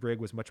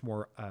Myers-Briggs was much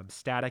more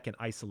static and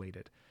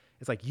isolated.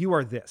 It's like, you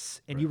are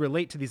this, and you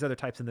relate to these other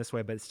types in this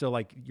way, but it's still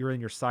like you're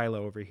in your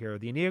silo over here.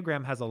 The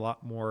Enneagram has a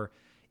lot more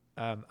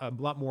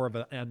of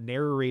a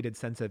narrated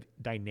sense of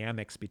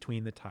dynamics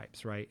between the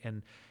types, right?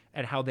 And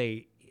how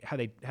they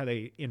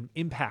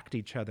impact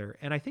each other.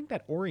 And I think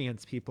that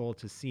orients people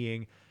to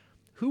seeing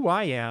who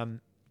I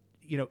am,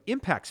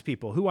 impacts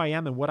people. Who I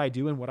am and what I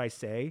do and what I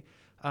say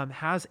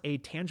has a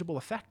tangible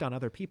effect on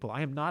other people.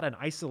 I am not an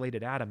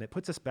isolated atom. It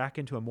puts us back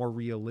into a more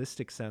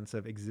realistic sense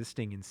of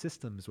existing in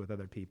systems with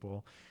other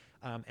people.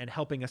 and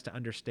helping us to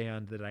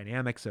understand the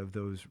dynamics of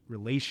those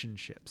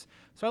relationships.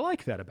 So I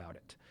like that about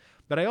it.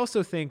 But I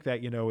also think that,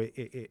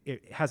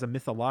 it has a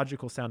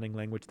mythological sounding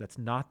language that's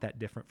not that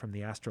different from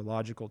the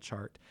astrological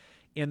chart,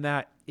 in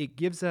that it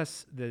gives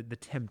us the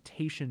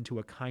temptation to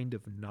a kind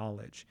of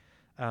knowledge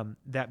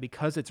that,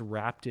 because it's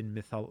wrapped in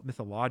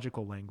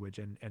mythological language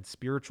and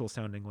spiritual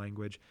sounding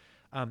language,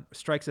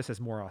 strikes us as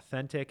more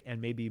authentic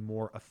and maybe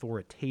more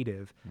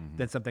authoritative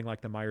than something like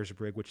the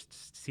Myers-Briggs, which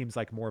seems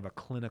like more of a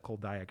clinical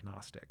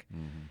diagnostic.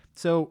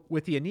 So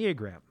with the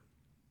Enneagram,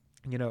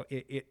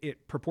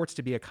 it purports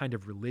to be a kind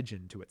of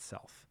religion to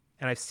itself.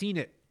 And I've seen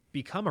it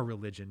become a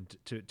religion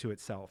to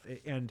itself.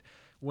 And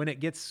when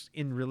it gets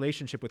in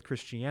relationship with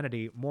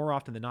Christianity, more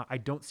often than not, I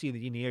don't see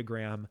the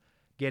Enneagram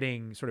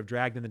getting sort of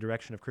dragged in the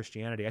direction of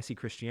Christianity. I see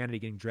Christianity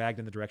getting dragged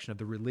in the direction of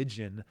the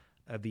religion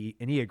of the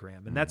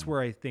Enneagram. And that's where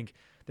I think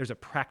there's a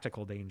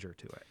practical danger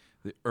to it.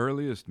 The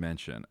earliest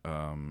mention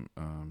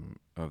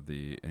of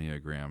the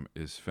Enneagram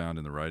is found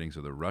in the writings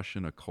of the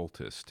Russian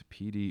occultist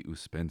P.D.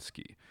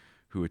 Uspensky,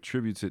 who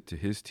attributes it to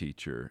his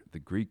teacher, the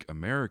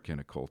Greek-American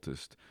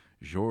occultist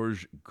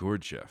George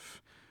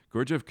Gurdjieff.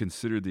 Gurdjieff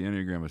considered the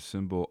Enneagram a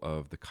symbol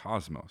of the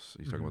cosmos.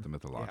 He's talking about the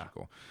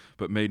mythological,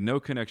 but made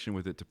no connection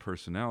with it to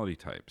personality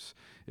types.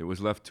 It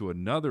was left to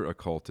another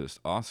occultist,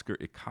 Oscar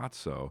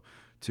Icazzo,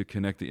 to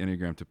connect the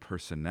Enneagram to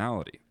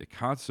personality.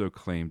 Icazzo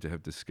claimed to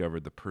have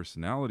discovered the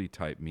personality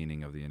type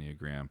meaning of the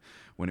Enneagram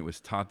when it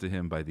was taught to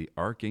him by the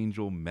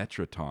Archangel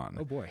Metatron.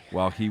 Oh, boy.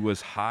 While he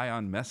was high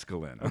on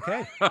mescaline.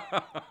 Okay.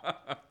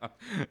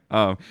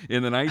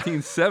 In the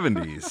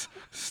 1970s.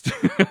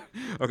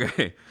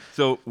 Okay,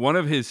 so one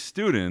of his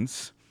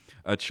students,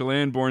 a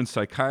Chilean-born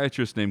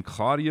psychiatrist named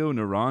Claudio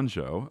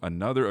Naranjo,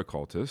 another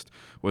occultist,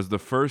 was the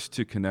first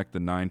to connect the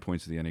 9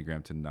 points of the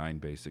Enneagram to 9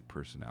 basic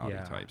personality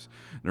types.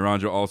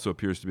 Naranjo also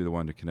appears to be the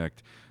one to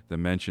connect the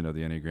mention of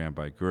the Enneagram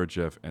by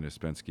Gurdjieff and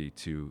Uspensky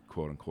to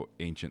quote-unquote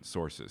ancient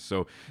sources.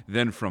 So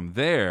then from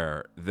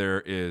there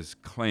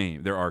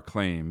are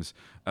claims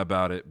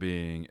about it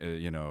being,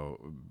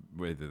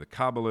 whether the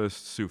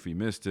Kabbalists, Sufi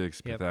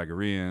mystics,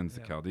 Pythagoreans,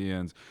 the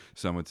Chaldeans.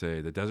 Some would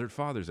say the Desert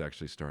Fathers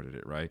actually started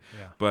it, right?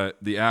 Yeah. But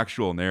the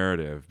actual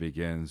narrative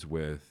begins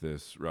with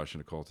this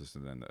Russian occultist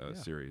and then a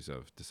series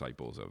of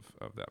disciples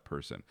of that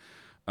person.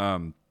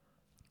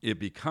 It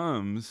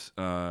becomes,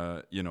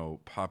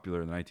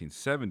 popular in the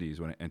 1970s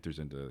when it enters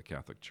into the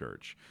Catholic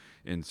Church,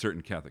 in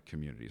certain Catholic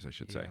communities, I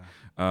should say.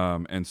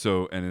 And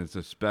it's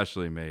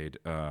especially made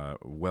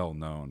well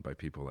known by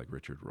people like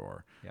Richard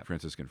Rohr,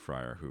 Franciscan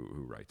friar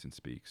who writes and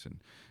speaks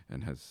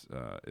and has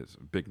is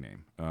a big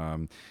name.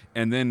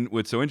 And then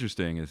what's so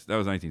interesting is that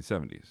was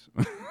 1970s.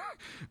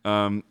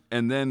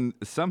 And then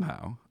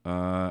somehow,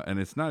 and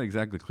it's not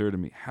exactly clear to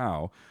me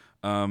how,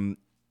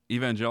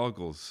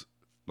 evangelicals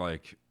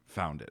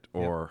found it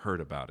or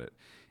heard about it,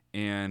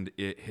 and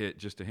it hit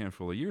just a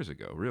handful of years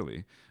ago,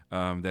 really,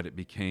 that it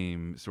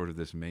became sort of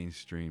this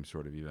mainstream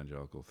sort of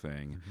evangelical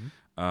thing.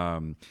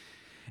 And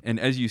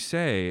as you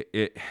say,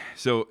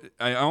 so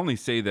I only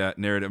say that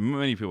narrative.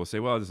 Many people say,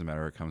 well, it doesn't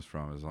matter where it comes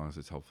from as long as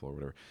it's helpful or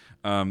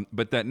whatever.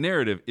 But that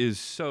narrative is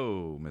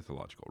so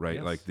mythological, right?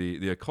 Yes. Like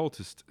the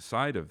occultist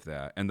side of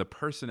that and the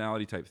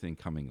personality type thing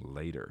coming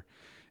later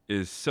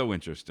is so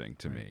interesting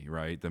to me,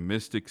 right? The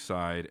mystic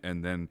side,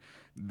 and then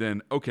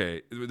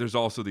okay, there's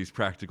also these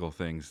practical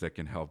things that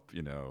can help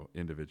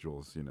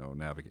individuals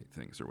navigate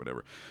things or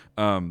whatever.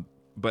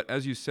 But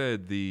as you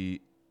said,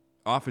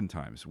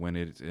 oftentimes when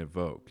it's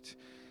evoked,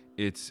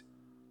 it's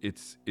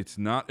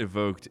not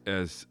evoked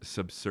as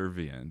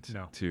subservient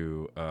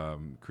to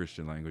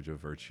Christian language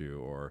of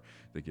virtue or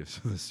the gifts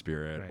of the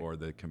Spirit or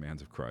the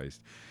commands of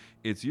Christ.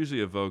 It's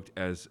usually evoked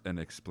as an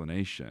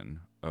explanation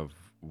of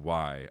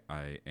why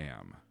I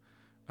am.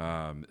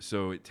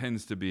 So it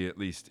tends to be, at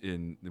least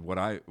in the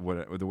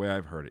way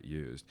I've heard it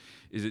used,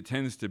 is it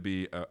tends to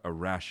be a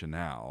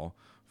rationale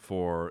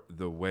for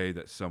the way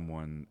that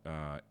someone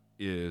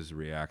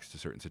reacts to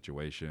certain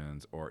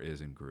situations or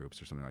is in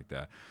groups or something like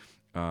that.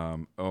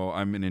 I'm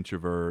an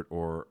introvert,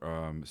 or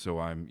so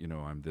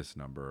I'm this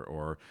number,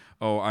 or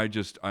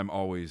I'm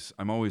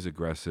always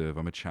aggressive.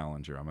 I'm a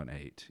challenger. I'm an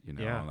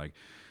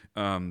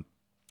 8.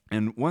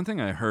 And one thing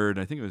I heard,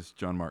 I think it was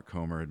John Mark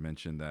Comer had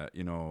mentioned that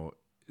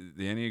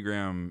the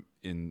Enneagram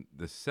in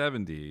the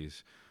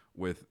 70s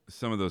with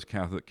some of those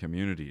Catholic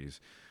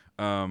communities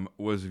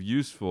was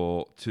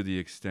useful to the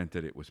extent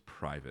that it was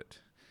private.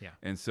 Yeah.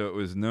 And so it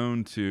was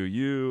known to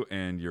you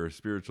and your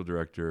spiritual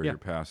director, your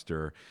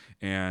pastor,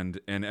 and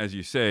as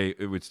you say,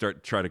 it would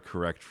try to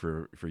correct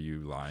for you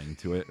lying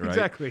to it, right?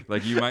 Exactly.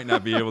 Like you might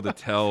not be able to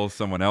tell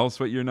someone else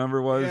what your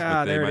number was,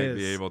 but they might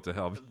be able to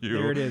help you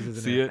there it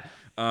is, see it.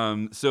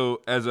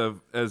 So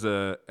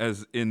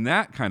as in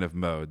that kind of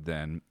mode,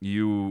 then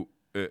you,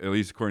 at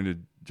least according to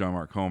John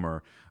Mark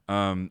Comer,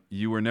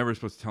 you were never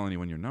supposed to tell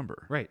anyone your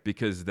number, Right.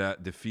 Because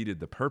that defeated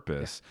the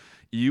purpose.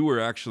 You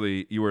were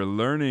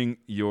learning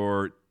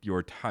your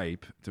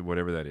type, to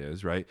whatever that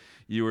is, right?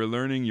 You were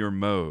learning your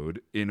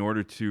mode in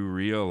order to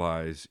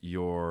realize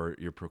your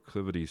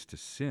proclivities to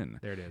sin.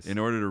 There it is. In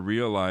order to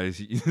realize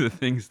the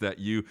things that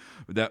you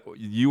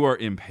are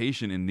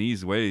impatient in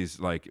these ways,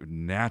 like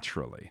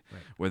naturally,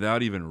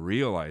 without even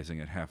realizing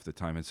it half the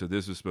time. And so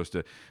this was supposed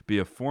to be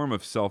a form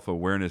of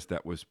self-awareness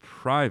that was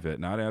private,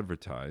 not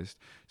advertised.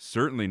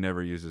 Certainly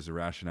never used as a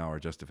rationale or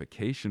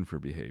justification for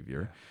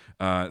behavior.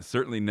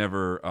 Certainly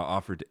never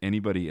offered to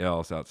anybody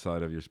else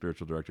outside of your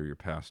spiritual director or your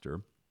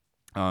pastor.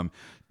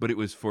 But it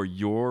was for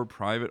your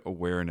private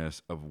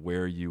awareness of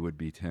where you would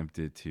be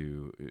tempted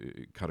to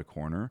cut a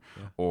corner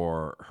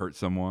or hurt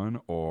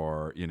someone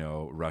or,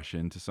 rush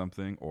into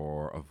something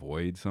or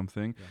avoid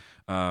something,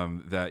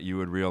 that you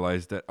would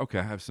realize that, okay,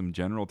 I have some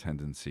general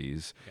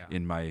tendencies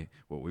in my,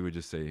 what we would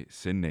just say,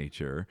 sin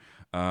nature,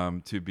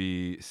 to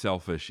be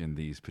selfish in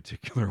these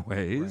particular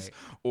ways,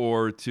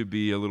 or to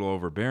be a little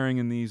overbearing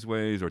in these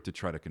ways, or to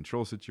try to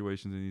control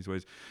situations in these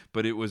ways.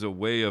 But it was a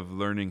way of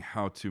learning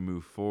how to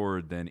move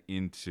forward then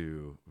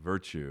into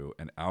virtue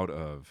and out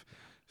of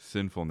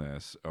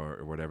sinfulness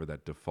or whatever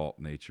that default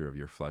nature of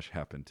your flesh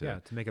happened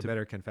to make a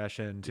better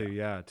confession,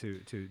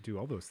 to do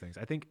all those things.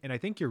 I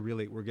think you're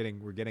really we're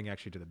getting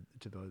actually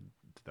to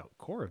the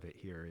core of it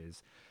here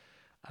is,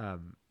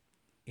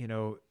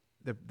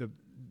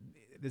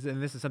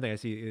 this is something I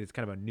see. It's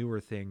kind of a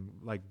newer thing,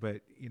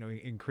 but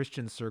in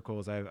Christian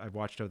circles, I've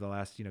watched over the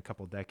last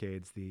couple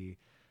decades the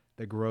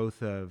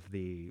growth of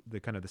the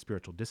kind of the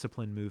spiritual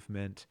discipline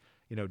movement.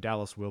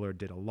 Dallas Willard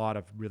did a lot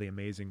of really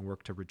amazing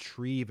work to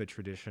retrieve a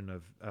tradition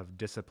of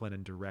discipline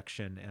and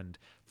direction and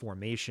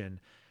formation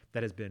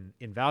that has been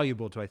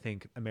invaluable to, I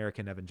think,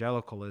 American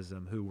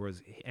evangelicalism,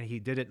 and he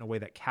did it in a way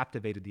that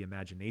captivated the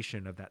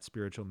imagination of that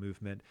spiritual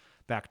movement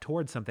back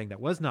towards something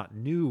that was not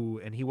new,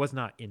 and he was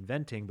not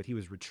inventing, but he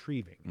was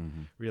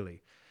retrieving,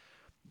 really.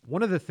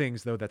 One of the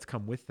things, though, that's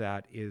come with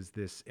that is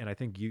this, and I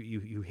think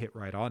you hit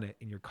right on it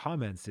in your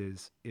comments,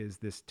 is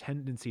this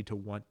tendency to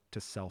want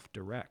to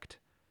self-direct,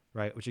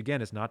 right? Which,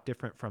 again, is not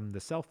different from the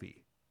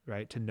selfie,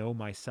 right? To know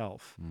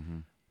myself.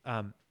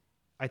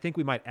 I think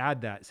we might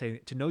add that, saying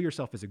to know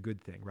yourself is a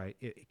good thing, right?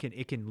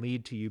 It can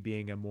lead to you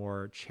being a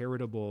more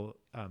charitable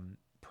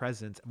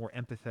presence, a more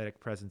empathetic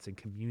presence in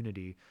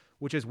community,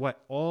 which is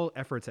what all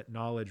efforts at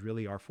knowledge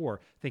really are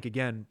for. Think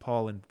again,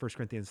 Paul in 1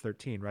 Corinthians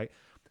 13, right?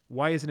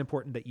 Why is it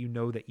important that you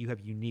know that you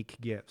have unique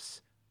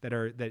gifts that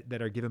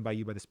are given by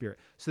you by the Spirit,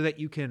 so that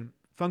you can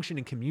function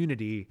in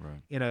community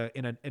in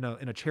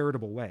a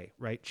charitable way,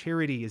 right?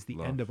 Charity is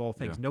the end of all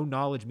things. No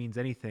knowledge means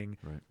anything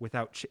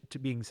without to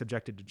being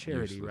subjected to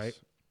charity, right?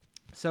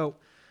 So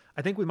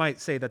I think we might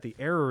say that the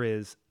error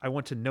is I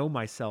want to know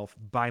myself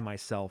by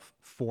myself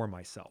for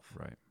myself.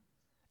 Right.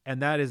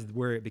 And that is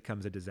where it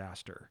becomes a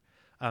disaster.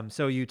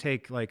 So you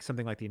take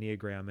something like the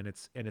Enneagram,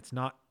 and it's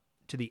not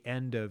to the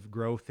end of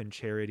growth and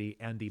charity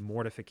and the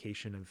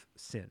mortification of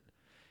sin.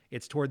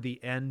 It's toward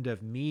the end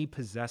of me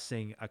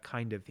possessing a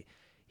kind of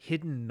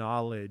hidden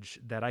knowledge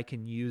that I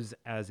can use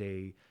as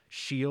a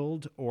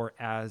shield or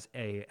as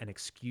an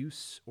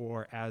excuse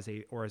or as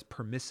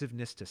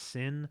permissiveness to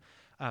sin,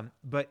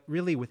 but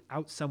really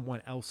without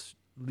someone else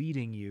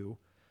leading you.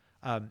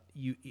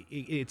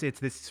 It's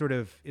this sort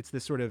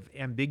of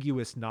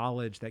ambiguous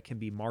knowledge that can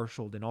be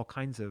marshaled in all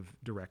kinds of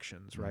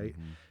directions, right?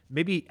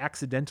 Maybe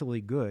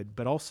accidentally good,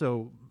 but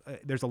also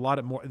there's a lot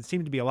of more. It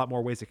seems to be a lot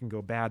more ways it can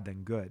go bad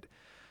than good.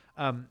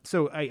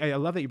 So I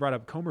love that you brought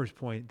up Comer's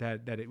point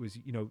that it was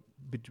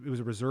it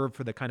was reserved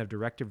for the kind of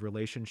directive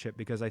relationship,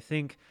 because I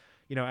think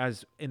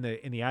as in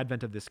the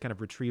advent of this kind of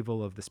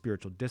retrieval of the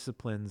spiritual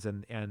disciplines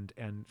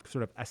and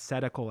sort of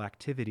ascetical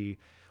activity,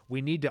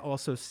 we need to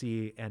also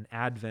see an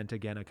advent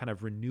again, a kind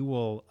of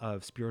renewal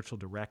of spiritual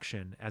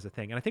direction as a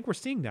thing. And I think we're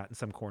seeing that in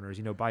some corners.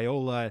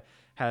 Biola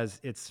has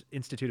its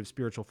Institute of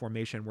Spiritual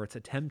Formation where it's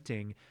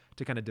attempting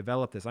to kind of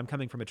develop this. I'm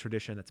coming from a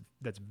tradition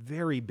that's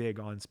very big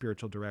on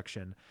spiritual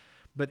direction,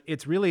 but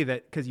it's really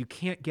that because you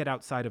can't get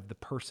outside of the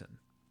person,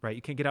 right?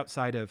 You can't get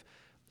outside of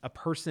a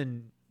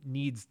person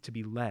needs to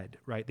be led,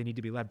 right? They need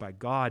to be led by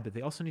God, but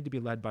they also need to be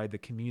led by the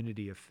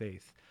community of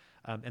faith.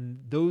 And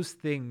those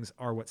things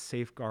are what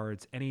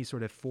safeguards any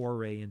sort of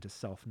foray into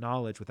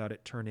self-knowledge without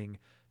it turning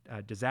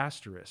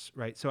disastrous,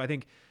 right? So I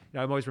think I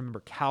always remember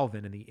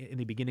Calvin in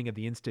the beginning of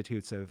the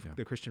Institutes of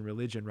the Christian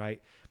religion,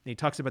 right? And he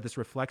talks about this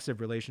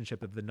reflexive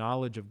relationship of the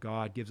knowledge of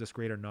God gives us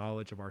greater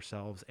knowledge of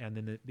ourselves, and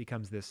then it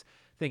becomes this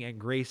thing, and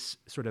grace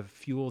sort of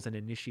fuels and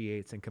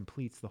initiates and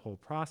completes the whole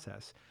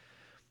process.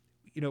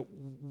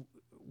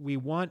 We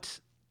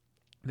want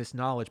this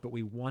knowledge, but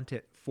we want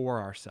it for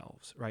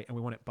ourselves, right? And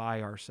we want it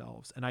by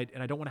ourselves. And I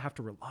don't want to have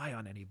to rely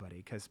on anybody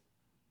because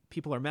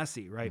people are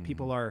messy, right?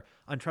 People are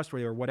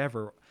untrustworthy or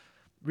whatever.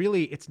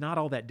 Really, it's not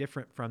all that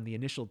different from the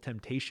initial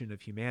temptation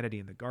of humanity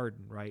in the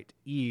garden, right?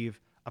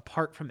 Eve,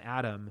 apart from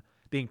Adam,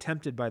 being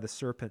tempted by the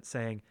serpent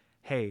saying,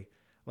 hey,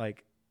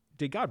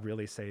 did God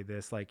really say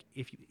this? Like,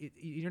 if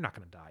you're not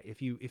going to die.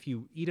 If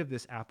you eat of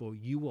this apple,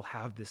 you will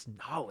have this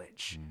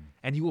knowledge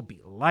and you will be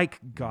like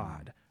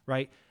God,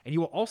 right? And you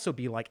will also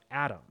be like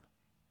Adam,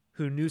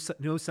 who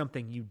knows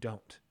something you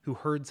don't, who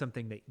heard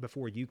something that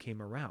before you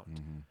came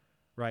around,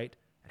 right?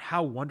 And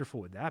how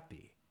wonderful would that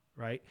be,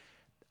 right?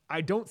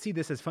 I don't see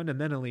this as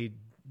fundamentally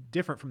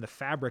different from the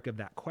fabric of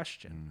that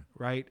question,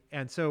 right?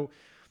 And so,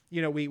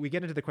 we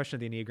get into the question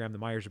of the Enneagram, the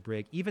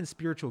Myers-Briggs, even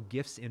spiritual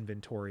gifts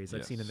inventories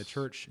I've seen in the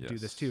church do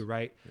this too,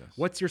 right? Yes.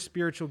 What's your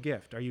spiritual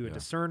gift? Are you a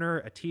discerner,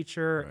 a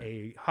teacher,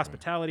 a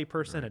hospitality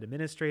person, an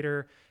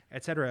administrator,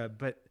 etc.?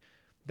 But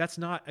that's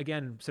not,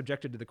 again,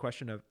 subjected to the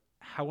question of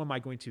how am I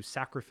going to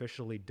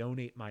sacrificially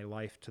donate my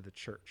life to the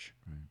church?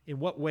 In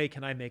what way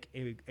can I make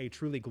a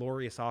truly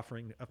glorious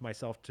offering of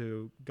myself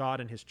to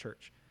God and his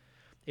church?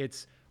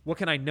 It's what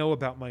can I know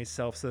about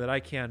myself so that I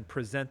can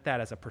present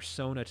that as a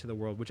persona to the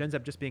world, which ends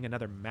up just being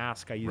another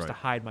mask I use to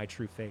hide my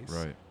true face.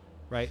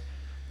 Right.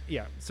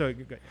 Yeah. So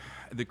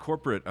the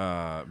corporate,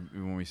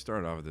 when we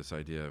started off with this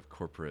idea of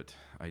corporate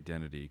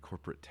identity,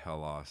 corporate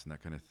telos, and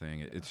that kind of thing,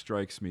 it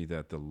strikes me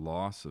that the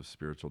loss of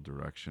spiritual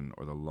direction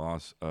or the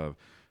loss of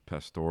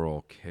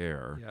pastoral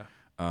care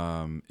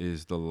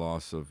is the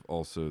loss of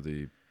also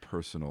the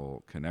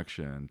personal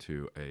connection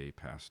to a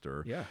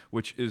pastor,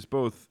 which is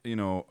both,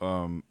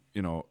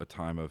 a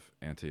time of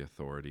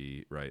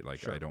anti-authority, right?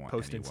 Like I don't want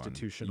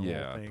post-institutional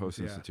things,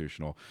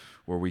 post-institutional,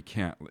 where we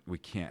can't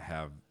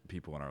have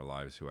people in our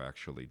lives who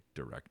actually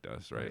direct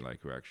us, right?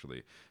 Like who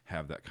actually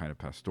have that kind of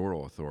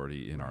pastoral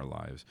authority in our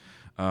lives.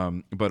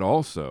 But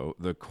also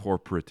the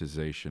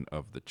corporatization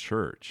of the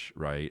church,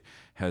 right,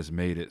 has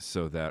made it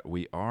so that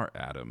we are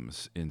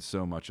atoms in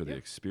so much of the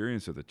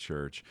experience of the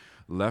church,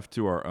 left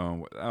to our own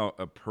without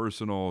a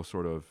personal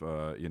sort of,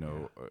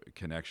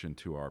 connection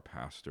to our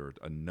pastor,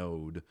 a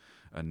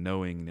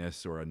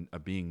knowingness or a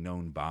being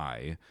known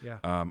by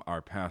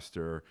our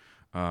pastor,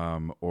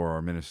 or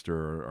our minister,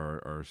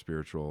 or our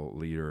spiritual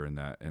leader in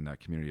that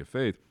community of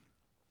faith.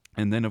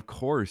 And then, of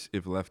course,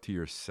 if left to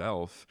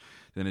yourself,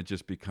 then it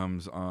just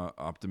becomes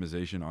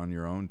optimization on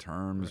your own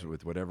terms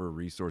with whatever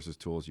resources,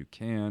 tools you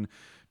can,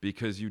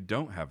 because you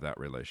don't have that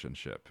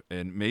relationship.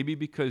 And maybe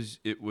because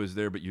it was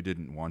there, but you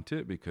didn't want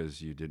it,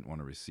 because you didn't want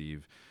to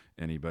receive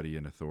anybody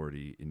in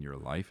authority in your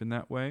life in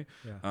that way.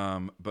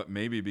 But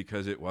maybe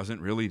because it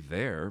wasn't really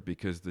there,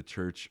 because the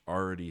church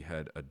already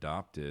had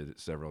adopted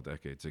several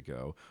decades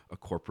ago a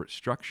corporate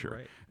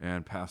structure,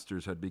 and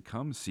pastors had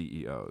become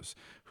CEOs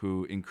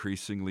who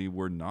increasingly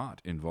were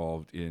not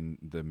involved in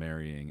the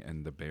marrying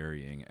and the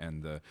burying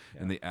and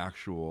the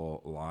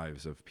actual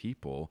lives of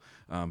people,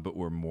 but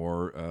were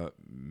more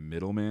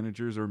middle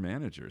managers or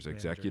managers,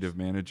 executive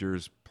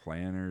managers,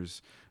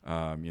 planners,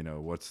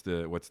 what's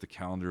the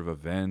calendar of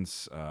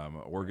events,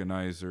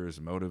 organizers,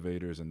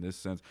 motivators in this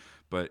sense,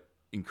 but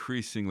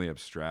increasingly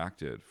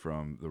abstracted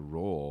from the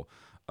role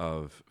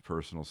of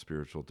personal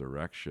spiritual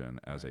direction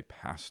as a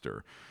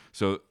pastor.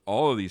 So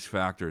all of these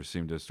factors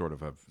seem to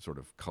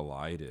have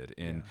collided.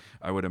 And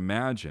I would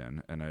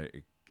imagine, and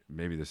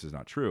maybe this is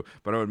not true,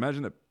 but I would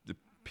imagine that the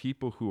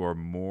people who are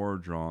more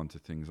drawn to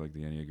things like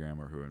the Enneagram,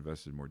 or who are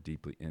invested more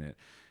deeply in it,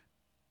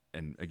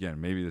 and again,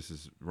 maybe this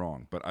is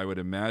wrong, but I would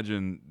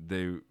imagine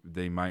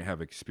they might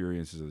have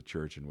experiences of the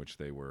church in which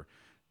they were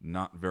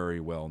not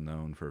very well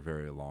known for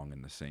very long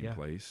in the same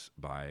place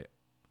by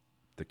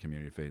the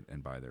community of faith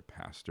and by their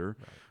pastor,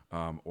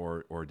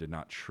 or did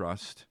not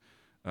trust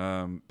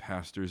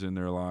pastors in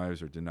their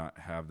lives, or did not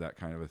have that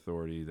kind of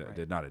authority, that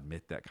did not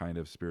admit that kind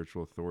of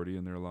spiritual authority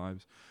in their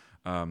lives.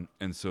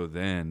 And so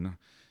then,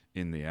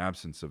 in the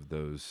absence of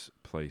those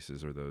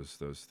places or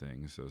those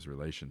things, those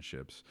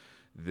relationships,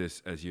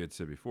 this, as you had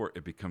said before,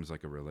 it becomes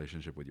like a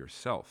relationship with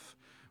yourself,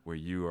 where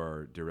you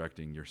are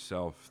directing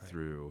yourself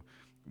through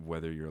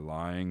whether you're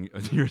lying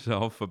to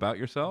yourself about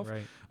yourself,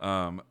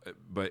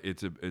 but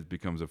it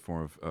becomes a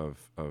form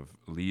of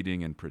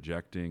leading and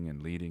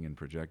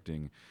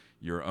projecting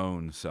your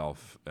own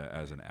self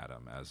as an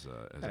atom, as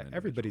an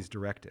everybody's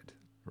directed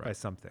by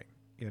something,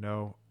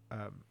 and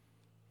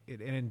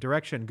in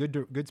direction,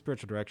 good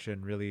spiritual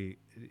direction, really,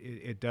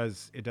 it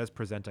does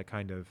present a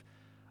kind of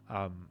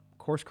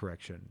course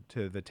correction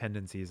to the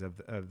tendencies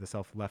of the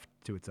self left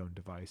to its own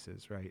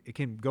devices, right? It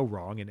can go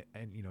wrong,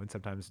 and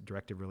sometimes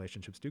directive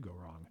relationships do go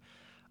wrong.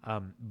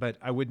 But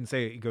I wouldn't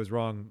say it goes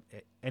wrong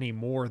any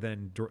more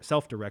than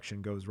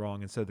self-direction goes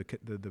wrong, and so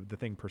the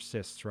thing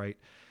persists, right?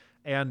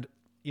 And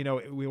we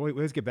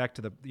always get back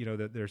to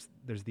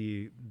there's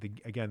the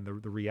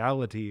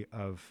reality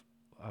of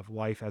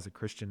life as a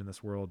Christian in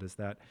this world is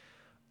that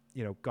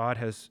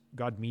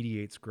God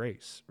mediates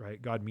grace, right?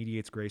 God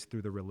mediates grace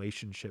through the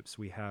relationships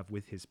we have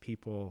with his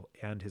people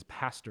and his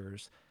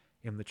pastors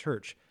in the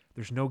church.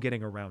 There's no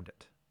getting around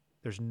it.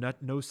 There's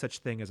no such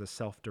thing as a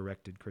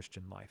self-directed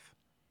Christian life.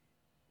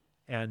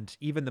 And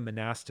even the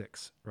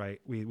monastics, right?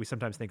 We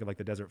sometimes think of like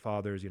the Desert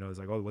Fathers, it's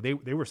like, oh, well,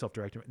 they were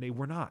self-directed. They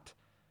were not.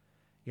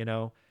 They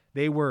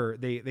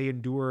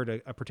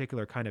endured a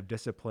particular kind of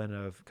discipline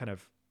of kind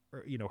of,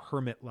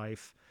 hermit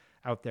life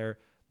out there.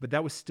 but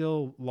that was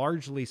still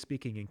largely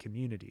speaking in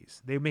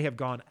communities. They may have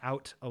gone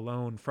out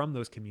alone from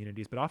those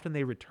communities, but often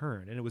they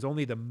returned, and it was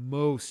only the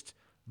most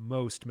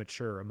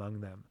mature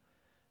among them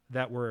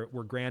that were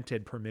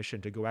granted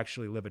permission to go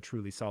actually live a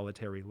truly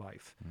solitary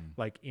life,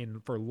 like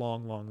for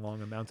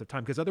long amounts of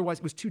time, because otherwise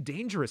it was too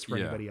dangerous for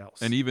anybody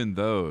else. And even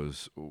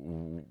those,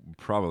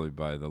 probably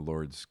by the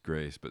Lord's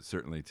grace, but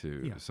certainly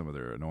to some of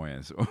their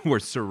annoyance, were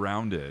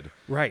surrounded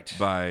right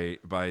by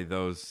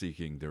those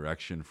seeking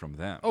direction from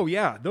them. Oh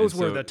yeah, those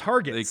were the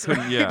targets. They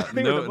couldn't. Yeah,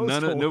 they were the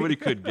most holy. nobody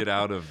could get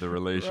out of the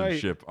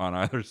relationship on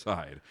either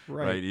side,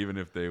 Right. Even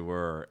if they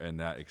were in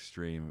that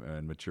extreme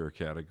and mature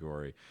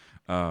category.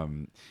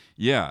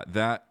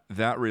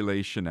 That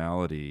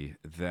relationality,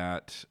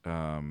 that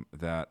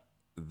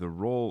the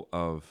role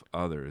of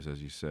others,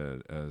 as you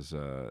said, as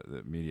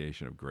the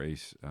mediation of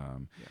grace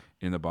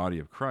in the body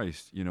of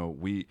Christ.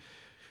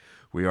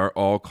 We are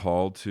all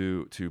called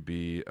to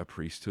be a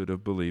priesthood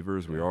of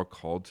believers. We are all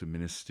called to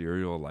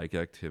ministerial like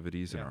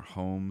activities in our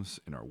homes,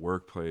 in our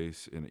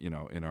workplace,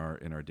 in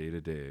our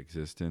day-to-day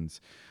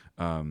existence.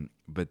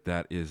 But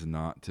that is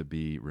not to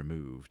be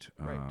removed,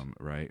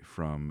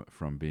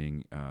 from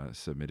being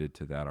submitted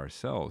to that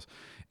ourselves.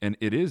 And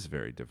it is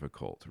very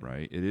difficult,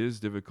 right? It is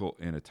difficult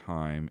in a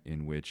time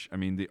in which,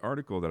 the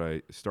article that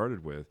I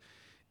started with,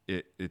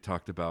 it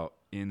talked about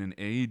in an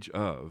age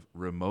of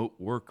remote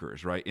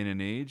workers, right? In an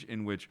age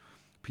in which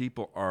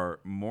people are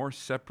more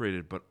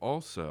separated, but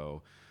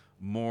also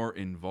more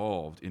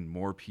involved in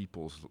more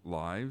people's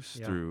lives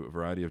through a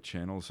variety of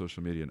channels,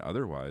 social media and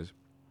otherwise.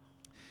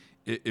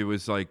 It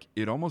was like,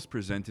 it almost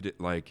presented it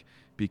like,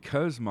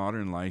 because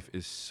modern life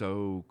is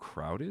so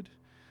crowded,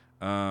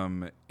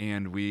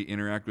 and we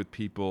interact with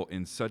people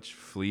in such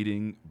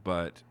fleeting,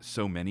 but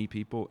so many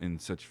people in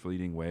such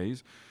fleeting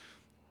ways,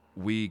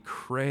 we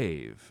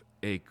crave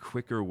a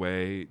quicker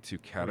way to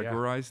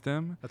categorize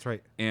them. That's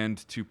right. And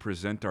to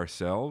present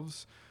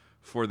ourselves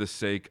for the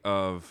sake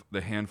of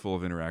the handful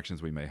of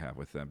interactions we may have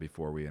with them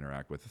before we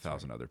interact with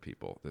 1,000 other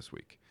people this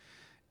week.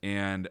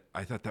 And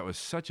I thought that was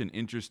such an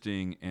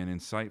interesting and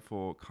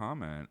insightful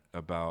comment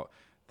about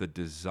the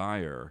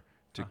desire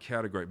to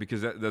categorize,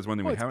 because that's one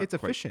thing we haven't. It's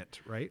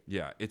efficient, right?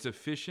 Yeah, it's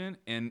efficient,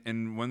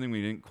 and one thing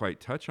we didn't quite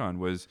touch on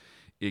was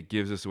it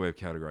gives us a way of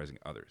categorizing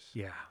others.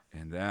 Yeah.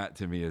 And that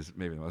to me is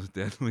maybe the most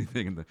deadly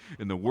thing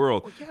in the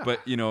world. Well, yeah.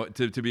 But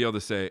to be able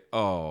to say,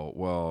 oh,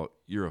 well,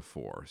 you're a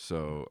 4,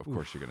 so of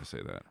course you're going to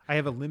say that. I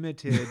have a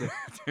limited.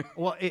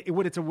 What it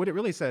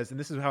really says, and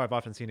this is how I've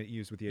often seen it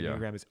used with the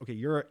Enneagram is, okay,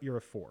 you're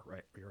a 4,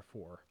 right? You're a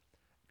 4.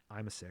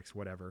 I'm a 6,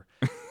 whatever.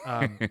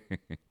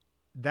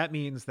 That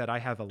means that I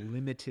have a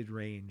limited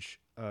range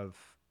of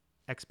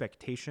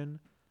expectation,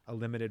 a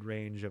limited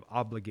range of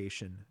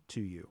obligation to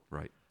you.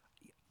 Right.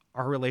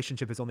 Our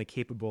relationship is only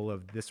capable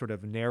of this sort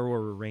of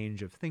narrower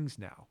range of things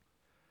now,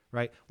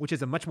 right? Which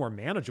is a much more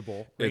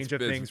manageable range of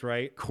things,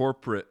 right?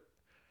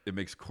 It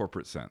makes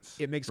corporate sense.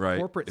 It makes right?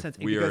 corporate sense.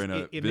 We are because in a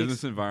it business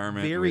makes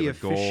environment. Very we have a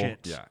goal. efficient.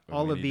 Yeah,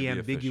 all we of need the to be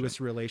ambiguous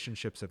efficient.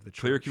 relationships of the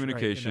church. Clear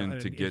communication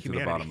right? to get to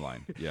the bottom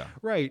line. Yeah.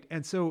 Right.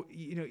 And so,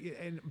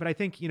 but I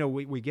think,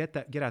 we get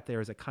out there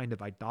as a kind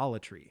of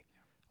idolatry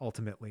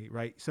ultimately,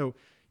 right? So,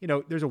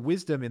 there's a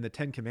wisdom in the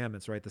 10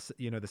 commandments, right?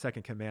 The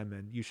second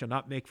commandment, you shall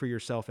not make for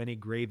yourself any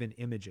graven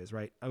images,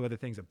 right? Whether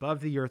things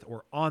above the earth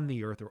or on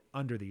the earth or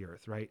under the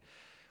earth, right?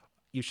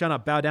 You shall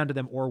not bow down to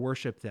them or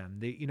worship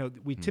them.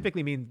 We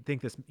typically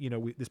think this,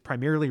 this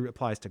primarily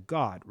applies to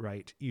God,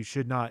 right? You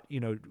should not,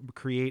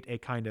 create a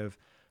kind of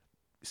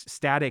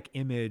static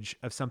image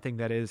of something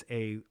that is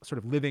a sort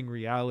of living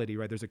reality,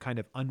 right? There's a kind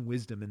of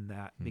unwisdom in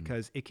that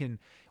because it can,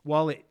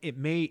 while it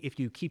may, if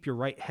you keep your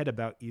right head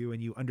about you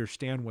and you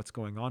understand what's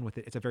going on with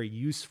it, it's a very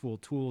useful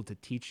tool to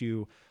teach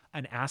you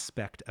an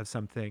aspect of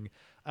something.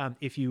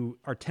 If you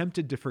are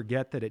tempted to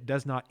forget that it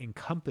does not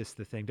encompass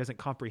the thing, doesn't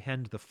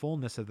comprehend the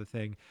fullness of the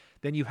thing,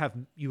 then you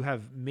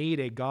have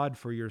made a God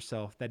for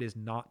yourself that is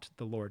not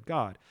the Lord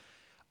God.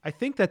 I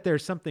think that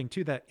there's something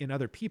to that in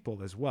other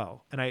people as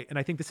well, and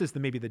I think this is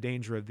maybe the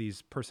danger of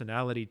these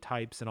personality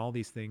types and all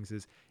these things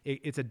is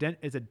it's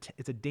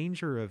a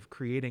danger of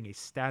creating a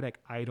static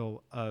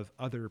idol of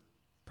other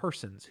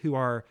persons who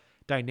are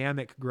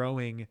dynamic,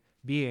 growing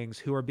beings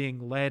who are being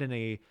led in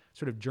a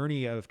sort of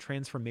journey of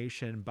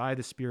transformation by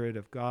the Spirit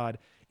of God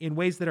in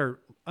ways that are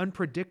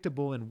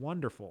unpredictable and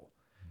wonderful,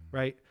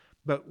 right?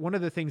 But one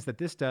of the things that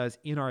this does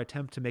in our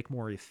attempt to make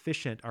more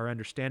efficient our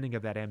understanding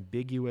of that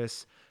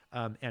ambiguous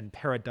and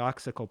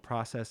paradoxical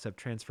process of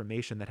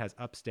transformation that has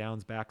ups,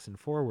 downs, backs, and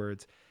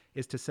forwards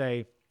is to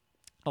say,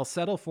 I'll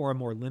settle for a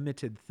more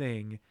limited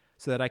thing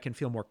so that I can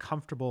feel more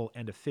comfortable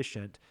and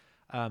efficient,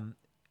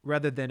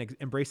 rather than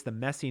embrace the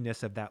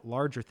messiness of that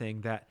larger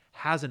thing that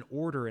has an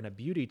order and a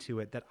beauty to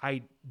it that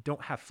I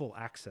don't have full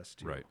access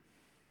to. Right.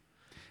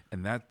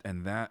 And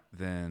that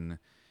then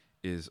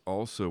is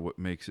also what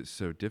makes it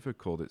so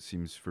difficult, it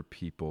seems, for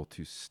people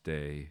to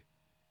stay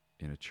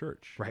in a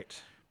church.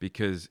 Right.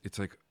 Because it's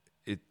like,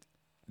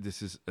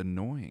 this is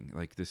annoying.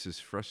 Like, this is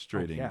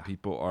frustrating. Oh, yeah.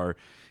 People are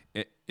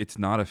it's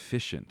not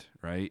efficient,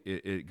 right?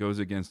 It goes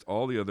against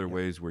all the other Yeah.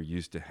 ways we're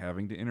used to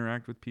having to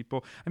interact with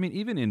people. I mean,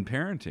 even in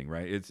parenting,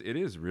 right? It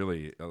is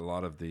really a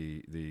lot of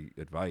the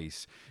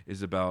advice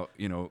is about,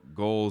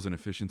 goals and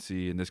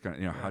efficiency and this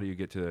kind of, how Yeah. do you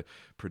get to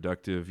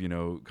productive,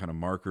 kind of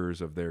markers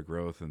of their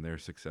growth and their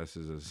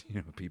successes as,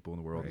 people in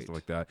the world and stuff Right.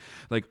 like that.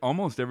 Like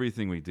almost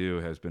everything we do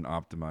has been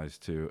optimized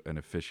to an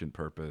efficient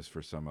purpose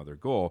for some other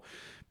goal.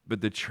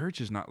 But the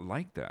church is not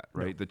like that,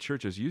 No. right? The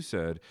church, as you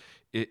said,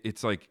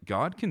 it's like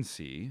God can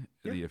see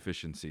Yeah. the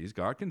efficiencies.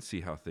 God can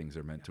see how things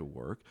are meant to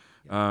work.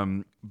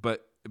 Yeah.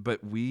 But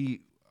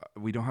we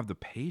don't have the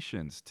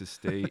patience to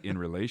stay in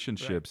Right.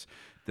 relationships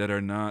that are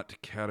not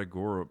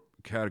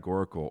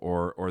categorical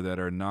or that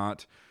are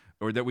not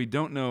or that we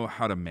don't know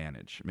how to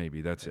manage.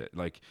 Maybe that's Right. it.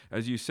 Like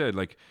as you said,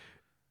 like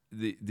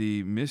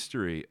the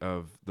mystery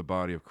of the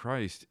body of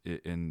Christ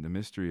and the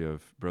mystery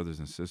of brothers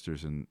and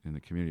sisters in the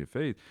community of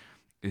faith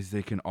is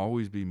they can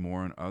always be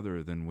more and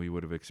other than we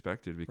would have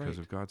expected because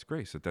Right. of God's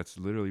grace. That's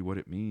literally what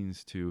it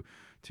means to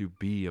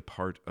be a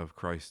part of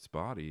Christ's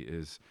body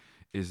is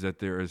that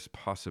there is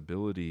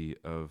possibility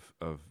of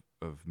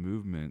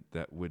movement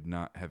that would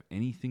not have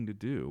anything to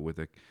do with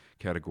a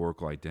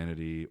categorical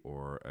identity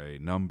or a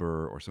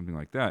number or something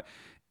like that.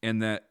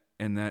 And that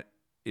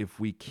if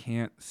we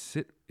can't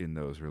sit in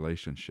those Yeah.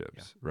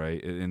 relationships,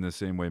 right? In the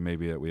same way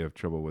maybe that we have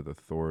trouble with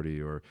authority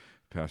or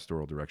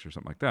pastoral direction or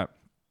something like that.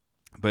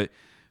 But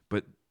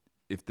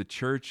if the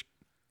church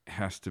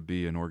has to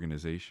be an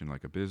organization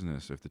like a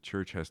business, if the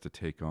church has to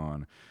take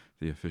on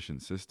the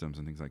efficient systems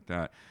and things like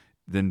that,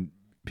 then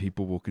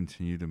people will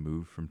continue to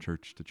move from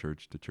church to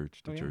church to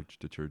church Oh to yeah. church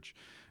to church.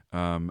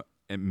 And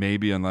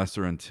maybe unless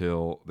or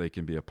until they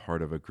can be a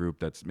part of a group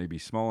that's maybe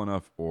small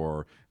enough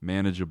or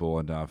manageable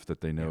enough that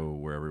they Yeah. know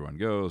where everyone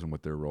goes and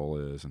what their role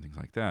is and things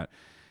like that.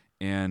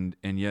 And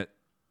yet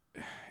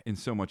in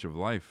so much of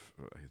life,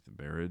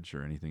 marriage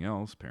or anything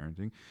else,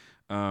 parenting,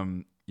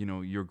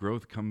 your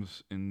growth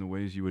comes in the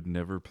ways you would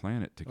never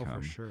plan it to Oh, for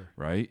come, sure.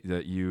 right?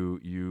 That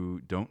you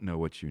don't know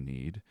what you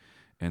need,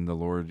 and the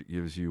Lord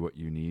gives you what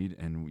you need,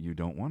 and you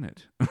don't want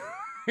it.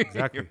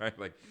 Exactly. Right?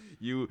 Like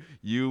you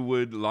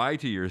would lie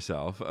to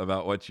yourself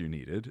about what you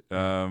needed,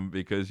 Yeah.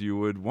 because you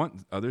would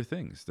want other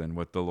things than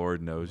what the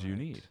Lord knows you Right.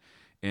 need,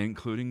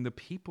 including the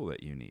people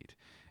that you need.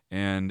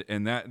 And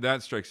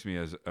that strikes me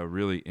as a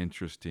really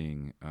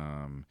interesting,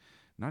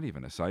 not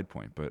even a side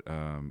point, but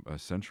a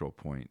central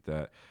point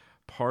that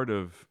part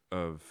of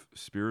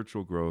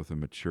spiritual growth and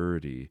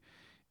maturity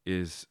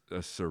is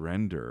a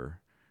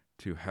surrender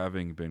to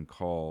having been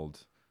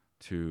called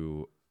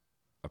to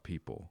a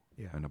people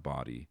Yeah. and a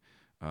body,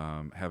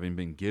 having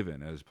been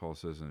given, as Paul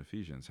says in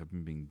Ephesians,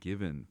 having been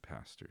given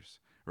pastors,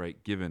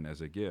 right? Given as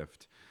a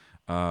gift,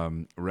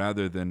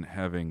 rather than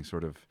having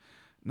sort of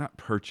not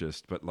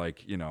purchased, but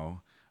like,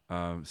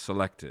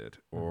 selected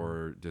Hmm.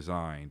 or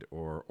designed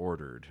or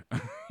ordered,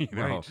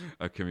 Right.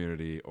 a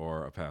community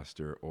or a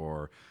pastor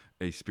or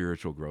a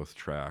spiritual growth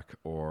track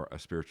or a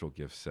spiritual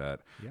gift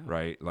set, Yeah.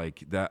 right? Like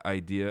that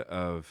idea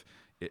of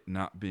it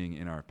not being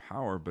in our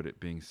power, but it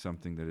being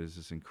something that is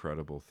this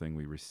incredible thing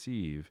we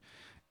receive.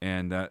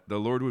 And that the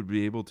Lord would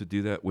be able to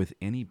do that with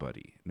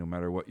anybody, no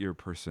matter what your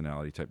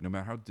personality type, no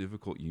matter how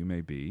difficult you may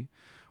be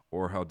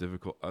or how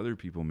difficult other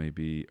people may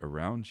be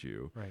around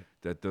you, Right.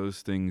 that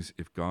those things,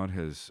 if God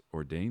has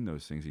ordained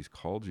those things, He's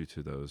called you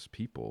to those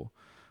people,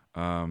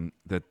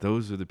 that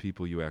those are the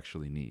people you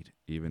actually need,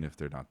 even if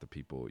they're not the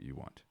people you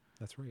want.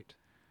 That's right.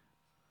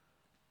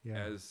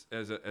 Yeah.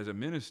 As a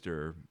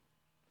minister,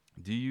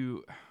 do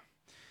you?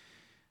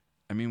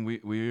 I mean,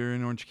 we're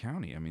in Orange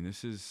County. I mean,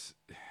 this is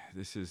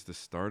the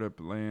startup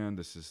land.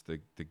 This is the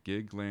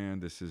gig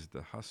land. This is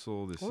the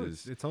hustle. This Well,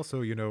 it's is it's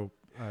also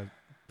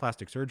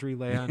plastic surgery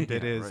land.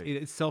 It yeah, is right.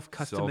 it's self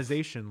Self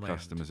customization land.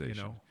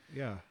 customization.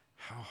 Yeah.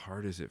 How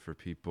hard is it for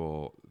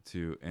people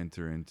to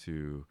enter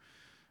into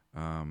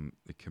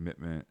the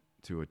commitment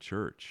to a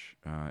church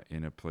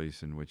in a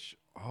place in which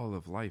all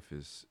of life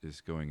is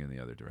going in the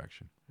other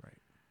direction? Right.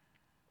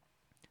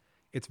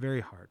 It's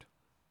very hard.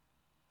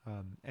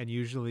 And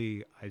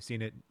usually I've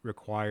seen it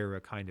require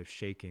a kind of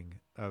shaking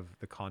of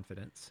the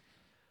confidence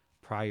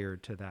prior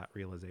to that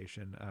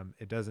realization.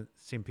 It doesn't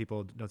seem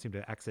people don't seem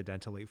to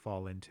accidentally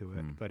fall into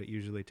it, Hmm. but it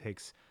usually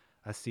takes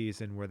a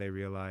season where they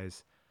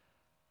realize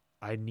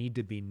I need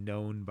to be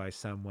known by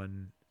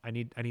someone. I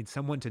need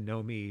someone to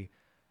know me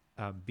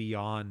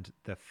beyond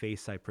the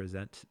face I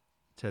present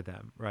to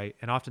them, right?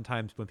 And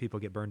oftentimes when people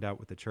get burned out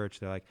with the church,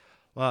 they're like,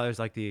 well, there's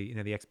like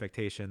the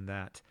expectation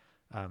that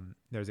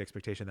there's the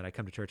expectation that I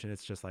come to church and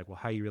it's just like, well,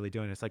 how are you really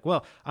doing? It's like,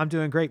 well, I'm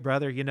doing great,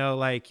 brother.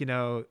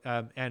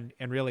 And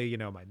really,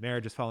 my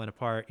marriage is falling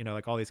apart.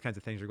 Like all these kinds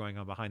of things are going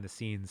on behind the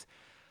scenes.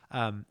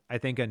 I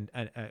think,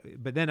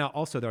 but then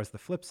also there's the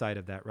flip side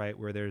of that, right?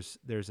 Where there's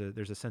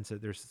a sense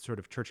that there's sort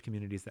of church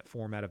communities that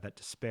form out of that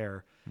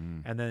despair,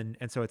 Mm.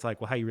 and so it's like,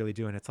 well, how you really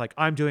doing? It's like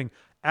I'm doing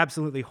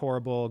absolutely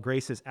horrible.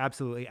 Grace is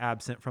absolutely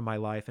absent from my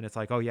life, and it's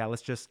like, oh yeah,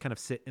 let's just kind of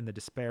sit in the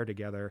despair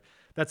together.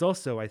 That's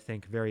also, I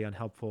think, very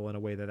unhelpful in a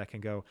way that can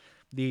go.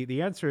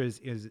 The answer is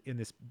in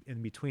this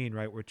in between,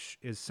 right? Which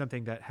is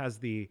something that has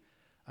the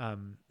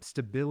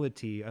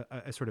stability,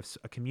 a sort of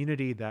a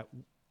community that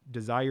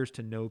desires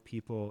to know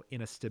people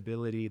in a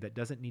stability that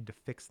doesn't need to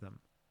fix them,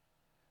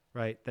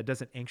 right? That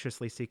isn't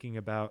anxiously seeking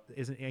about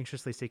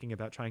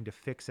trying to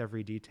fix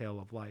every detail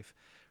of life,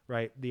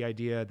 right? The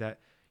idea that,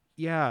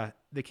 yeah,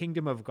 the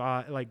kingdom of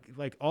God,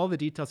 like all the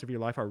details of your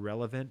life are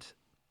relevant,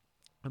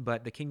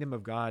 but the kingdom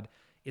of God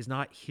is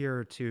not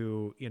here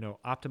to,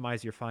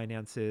 optimize your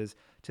finances,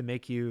 to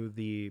make you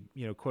the,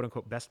 quote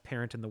unquote best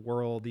parent in the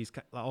world,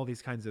 all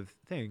these kinds of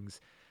things.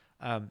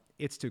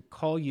 It's to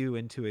call you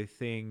into a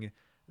thing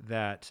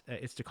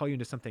it's to call you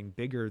into something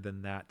bigger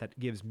than that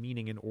gives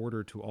meaning and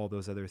order to all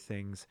those other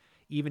things.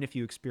 Even if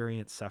you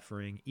experience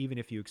suffering, even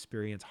if you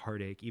experience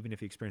heartache, even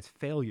if you experience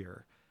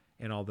failure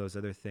and all those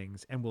other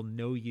things, and will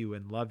know you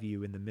and love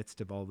you in the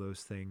midst of all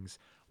those things,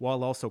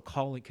 while also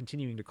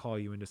continuing to call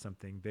you into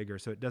something bigger.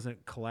 So it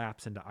doesn't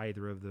collapse into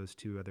either of those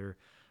two other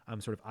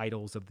sort of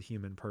idols of the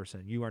human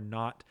person. You are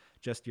not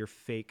just your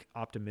fake,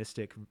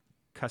 optimistic,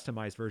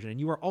 customized version, and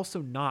you are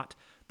also not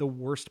the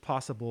worst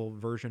possible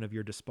version of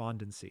your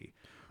despondency.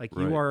 Like,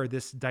 you Right. are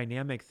this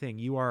dynamic thing.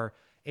 You are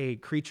a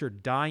creature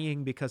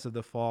dying because of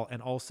the fall,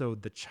 and also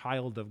the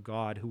child of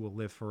God who will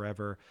live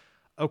forever.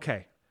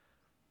 Okay,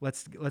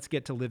 let's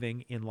get to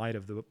living in light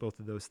of both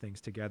of those things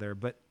together.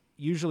 But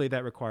usually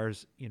that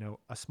requires,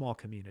 a small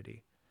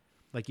community.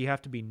 Like, you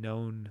have to be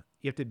known,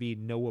 you have to be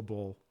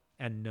knowable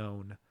and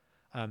known.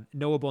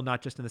 Knowable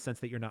not just in the sense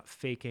that you're not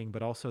faking,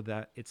 but also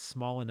that it's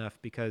small enough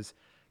because,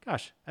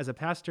 gosh, as a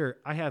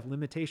pastor, I have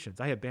limitations.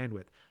 I have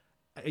bandwidth.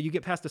 You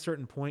get past a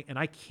certain point and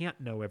I can't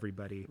know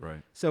everybody.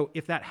 Right. So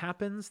if that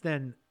happens,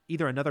 then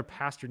either another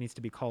pastor needs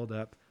to be called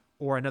up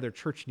or another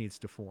church needs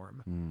to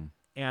form.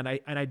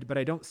 But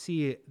I don't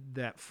see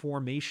that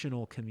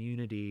formational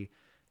community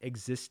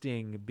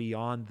existing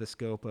beyond the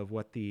scope of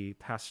what the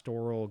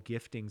pastoral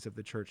giftings of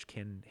the church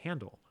can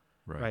handle,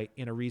 right?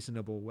 In a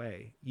reasonable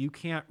way. You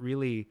can't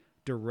really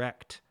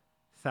direct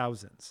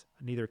thousands.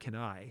 Neither can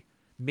I.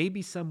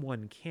 Maybe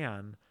someone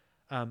can,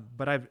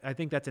 but I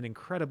think that's an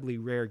incredibly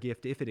rare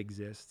gift if it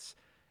exists.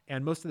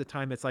 And most of the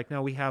time, it's like,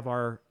 no, we have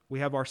our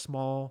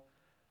small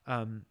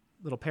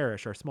little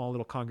parish, our small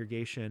little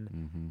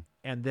congregation,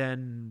 and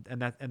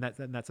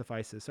that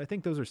suffices. So I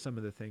think those are some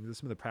of the things,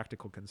 some of the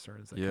practical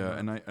concerns. That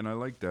come up. And I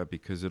like that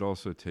because it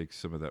also takes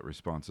some of that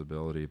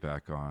responsibility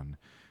back on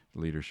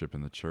leadership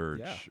in the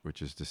church,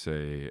 which is to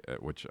say,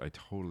 which I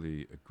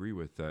totally agree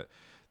with, that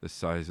the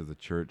size of the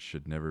church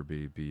should never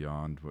be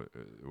beyond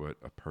what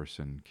a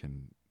person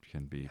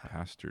can be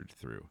pastored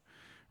through,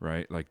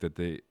 right? Like that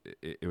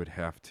it would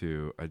have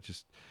to.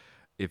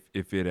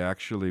 If it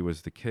actually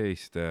was the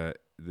case that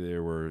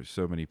there were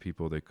so many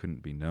people that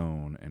couldn't be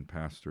known and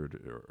pastored,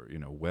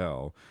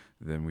 well,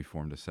 then we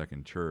formed a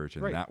second church,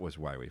 and that was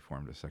why we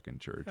formed a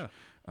second church.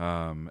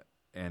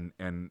 And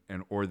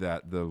or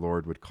that the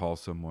Lord would call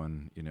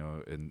someone,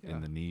 in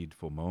the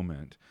needful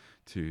moment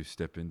to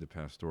step into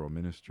pastoral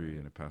ministry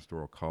and a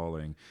pastoral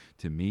calling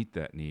to meet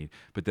that need.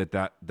 But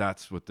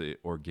that's what the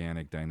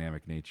organic,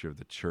 dynamic nature of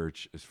the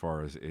church, as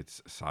far as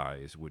its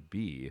size, would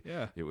be.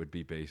 Yeah. It would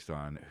be based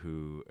on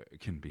who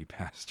can be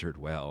pastored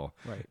well,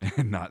 Right.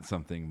 and not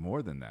something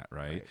more than that,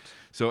 right?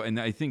 So, and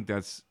I think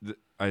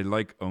I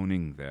like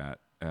owning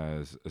that,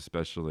 as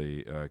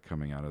especially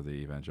coming out of the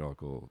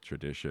evangelical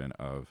tradition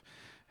of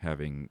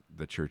having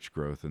the church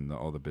growth and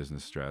all the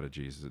business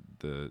strategies that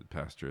the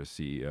pastor as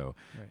CEO,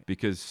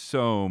 because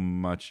so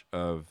much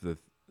of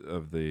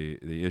the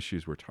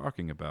issues we're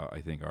talking about, I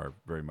think, are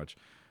very much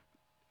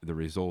the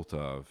result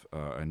of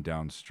and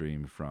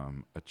downstream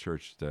from a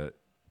church that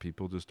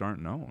people just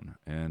aren't known,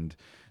 and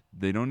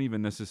they don't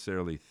even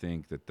necessarily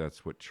think that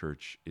that's what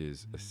church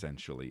is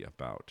essentially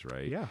about,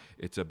 right? Yeah.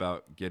 It's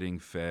about getting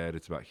fed.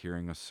 It's about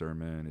hearing a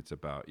sermon. It's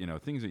about,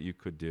 things that you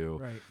could do.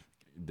 Right.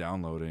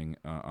 Downloading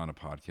on a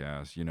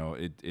podcast,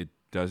 it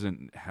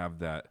doesn't have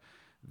that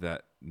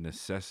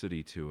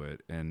necessity to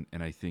it, and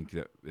I think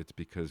that it's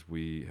because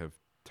we have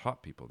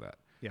taught people that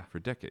for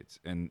decades,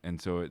 and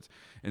so it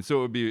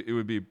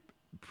would be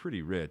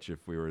pretty rich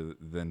if we were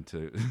then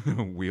to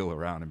wheel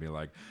around and be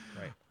like,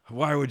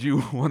 why would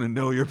you want to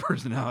know your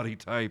personality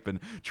type and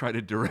try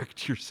to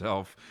direct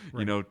yourself,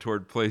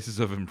 toward places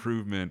of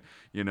improvement,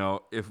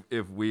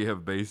 if we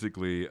have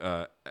basically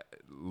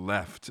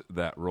left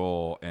that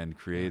role and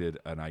created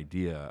an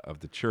idea of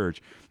the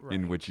church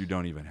in which you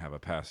don't even have a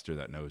pastor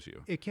that knows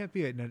you. It can't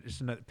be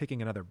just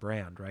picking another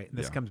brand, right? And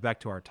this comes back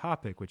to our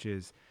topic, which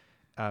is,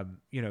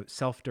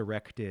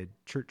 self-directed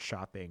church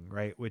shopping,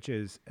 right? Which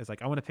is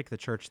like, I want to pick the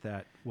church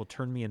that will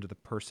turn me into the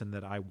person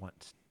that I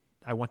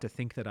want to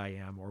think that I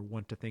am, or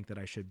want to think that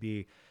I should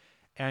be.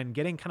 And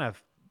getting kind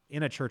of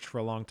in a church for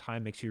a long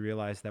time makes you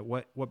realize that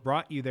what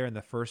brought you there in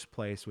the first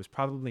place was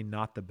probably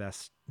not the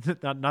best,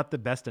 not the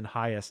best and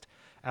highest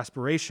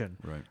aspiration,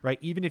 right?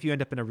 Even if you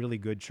end up in a really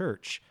good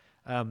church.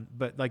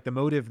 But like, the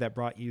motive that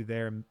brought you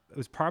there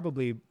was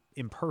probably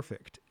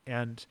imperfect.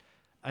 And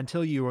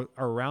until you are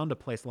around a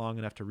place long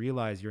enough to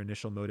realize your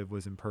initial motive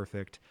was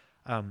imperfect,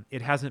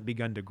 it hasn't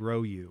begun to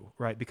grow you,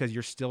 right? Because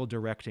you're still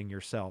directing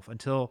yourself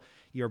until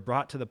you're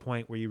brought to the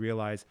point where you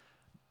realize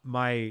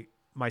my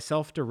my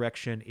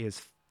self-direction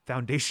is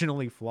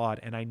foundationally flawed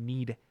and I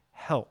need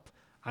help.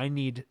 I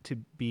need to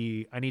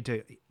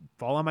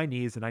fall on my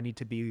knees and I need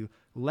to be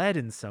led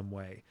in some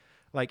way.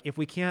 Like if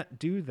we can't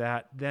do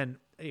that, then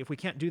if we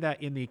can't do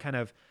that in the kind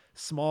of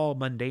small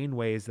mundane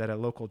ways that a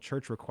local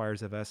church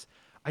requires of us,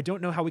 I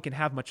don't know how we can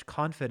have much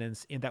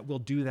confidence in that we'll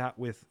do that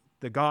with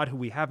the God who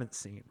we haven't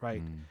seen,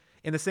 right?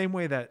 In the same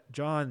way that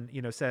John,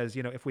 says,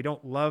 if we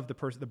don't love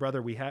the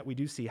brother we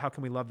do see, how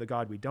can we love the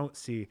God we don't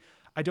see?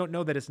 I don't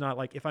know that it's not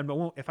like if I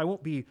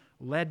won't be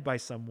led by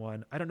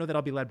someone, I don't know that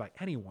I'll be led by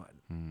anyone,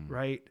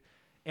 right?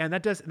 And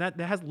that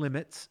has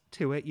limits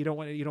to it. You don't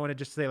want to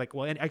just say like,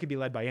 well, I could be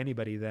led by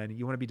anybody. Then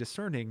you want to be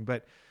discerning,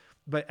 but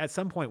at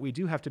some point we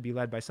do have to be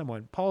led by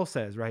someone. Paul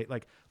says, right,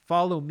 like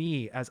follow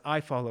me as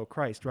I follow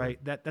Christ,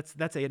 right?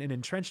 That's an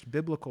entrenched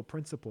biblical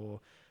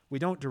principle. We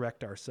don't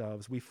direct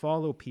ourselves. We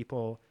follow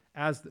people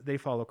as they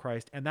follow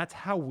Christ, and that's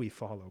how we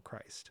follow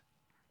Christ.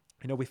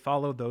 We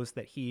follow those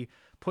that he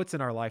puts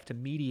in our life to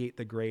mediate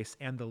the grace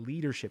and the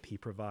leadership he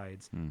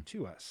provides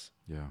to us.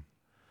 Yeah.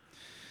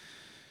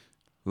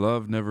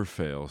 Love never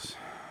fails,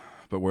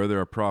 but where there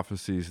are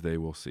prophecies, they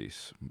will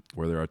cease.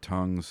 Where there are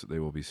tongues, they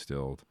will be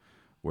stilled.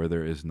 Where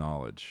there is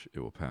knowledge, it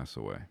will pass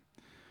away.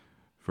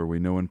 For we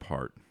know in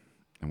part,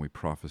 and we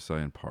prophesy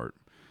in part.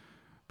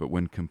 But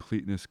when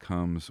completeness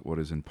comes, what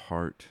is in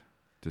part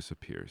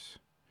disappears.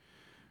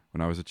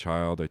 When I was a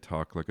child, I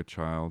talked like a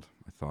child.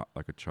 I thought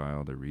like a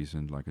child. I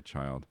reasoned like a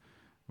child.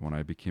 And when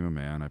I became a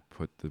man, I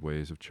put the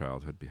ways of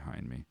childhood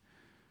behind me.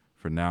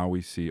 For now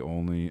we see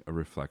only a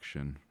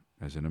reflection,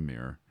 as in a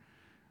mirror.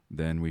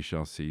 Then we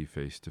shall see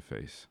face to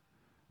face.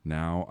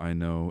 Now I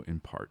know in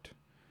part.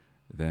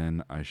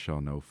 Then I shall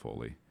know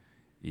fully,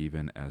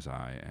 even as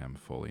I am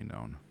fully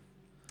known.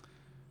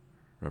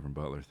 Reverend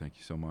Butler, thank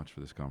you so much for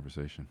this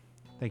conversation.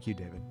 Thank you,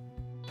 David.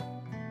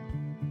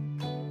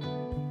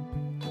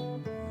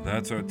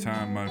 That's our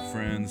time, my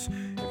friends.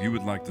 If you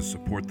would like to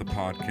support the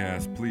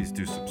podcast, please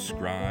do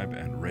subscribe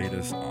and rate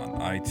us on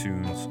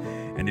iTunes.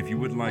 And if you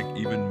would like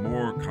even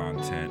more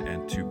content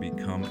and to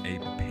become a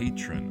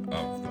patron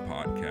of the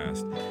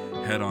podcast,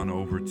 head on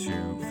over to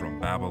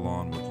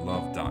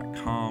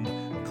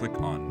FromBabylonWithLove.com,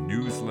 click on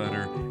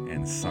newsletter,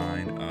 and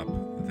sign up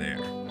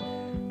there.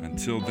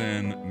 Until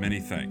then, many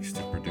thanks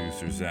to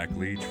producer Zach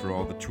Leach for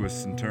all the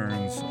twists and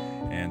turns,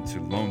 and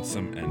to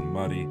Lonesome and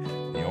Muddy,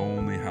 the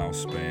only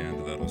house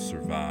band that'll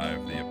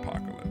survive the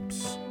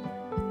apocalypse.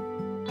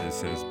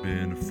 This has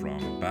been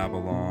From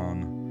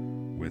Babylon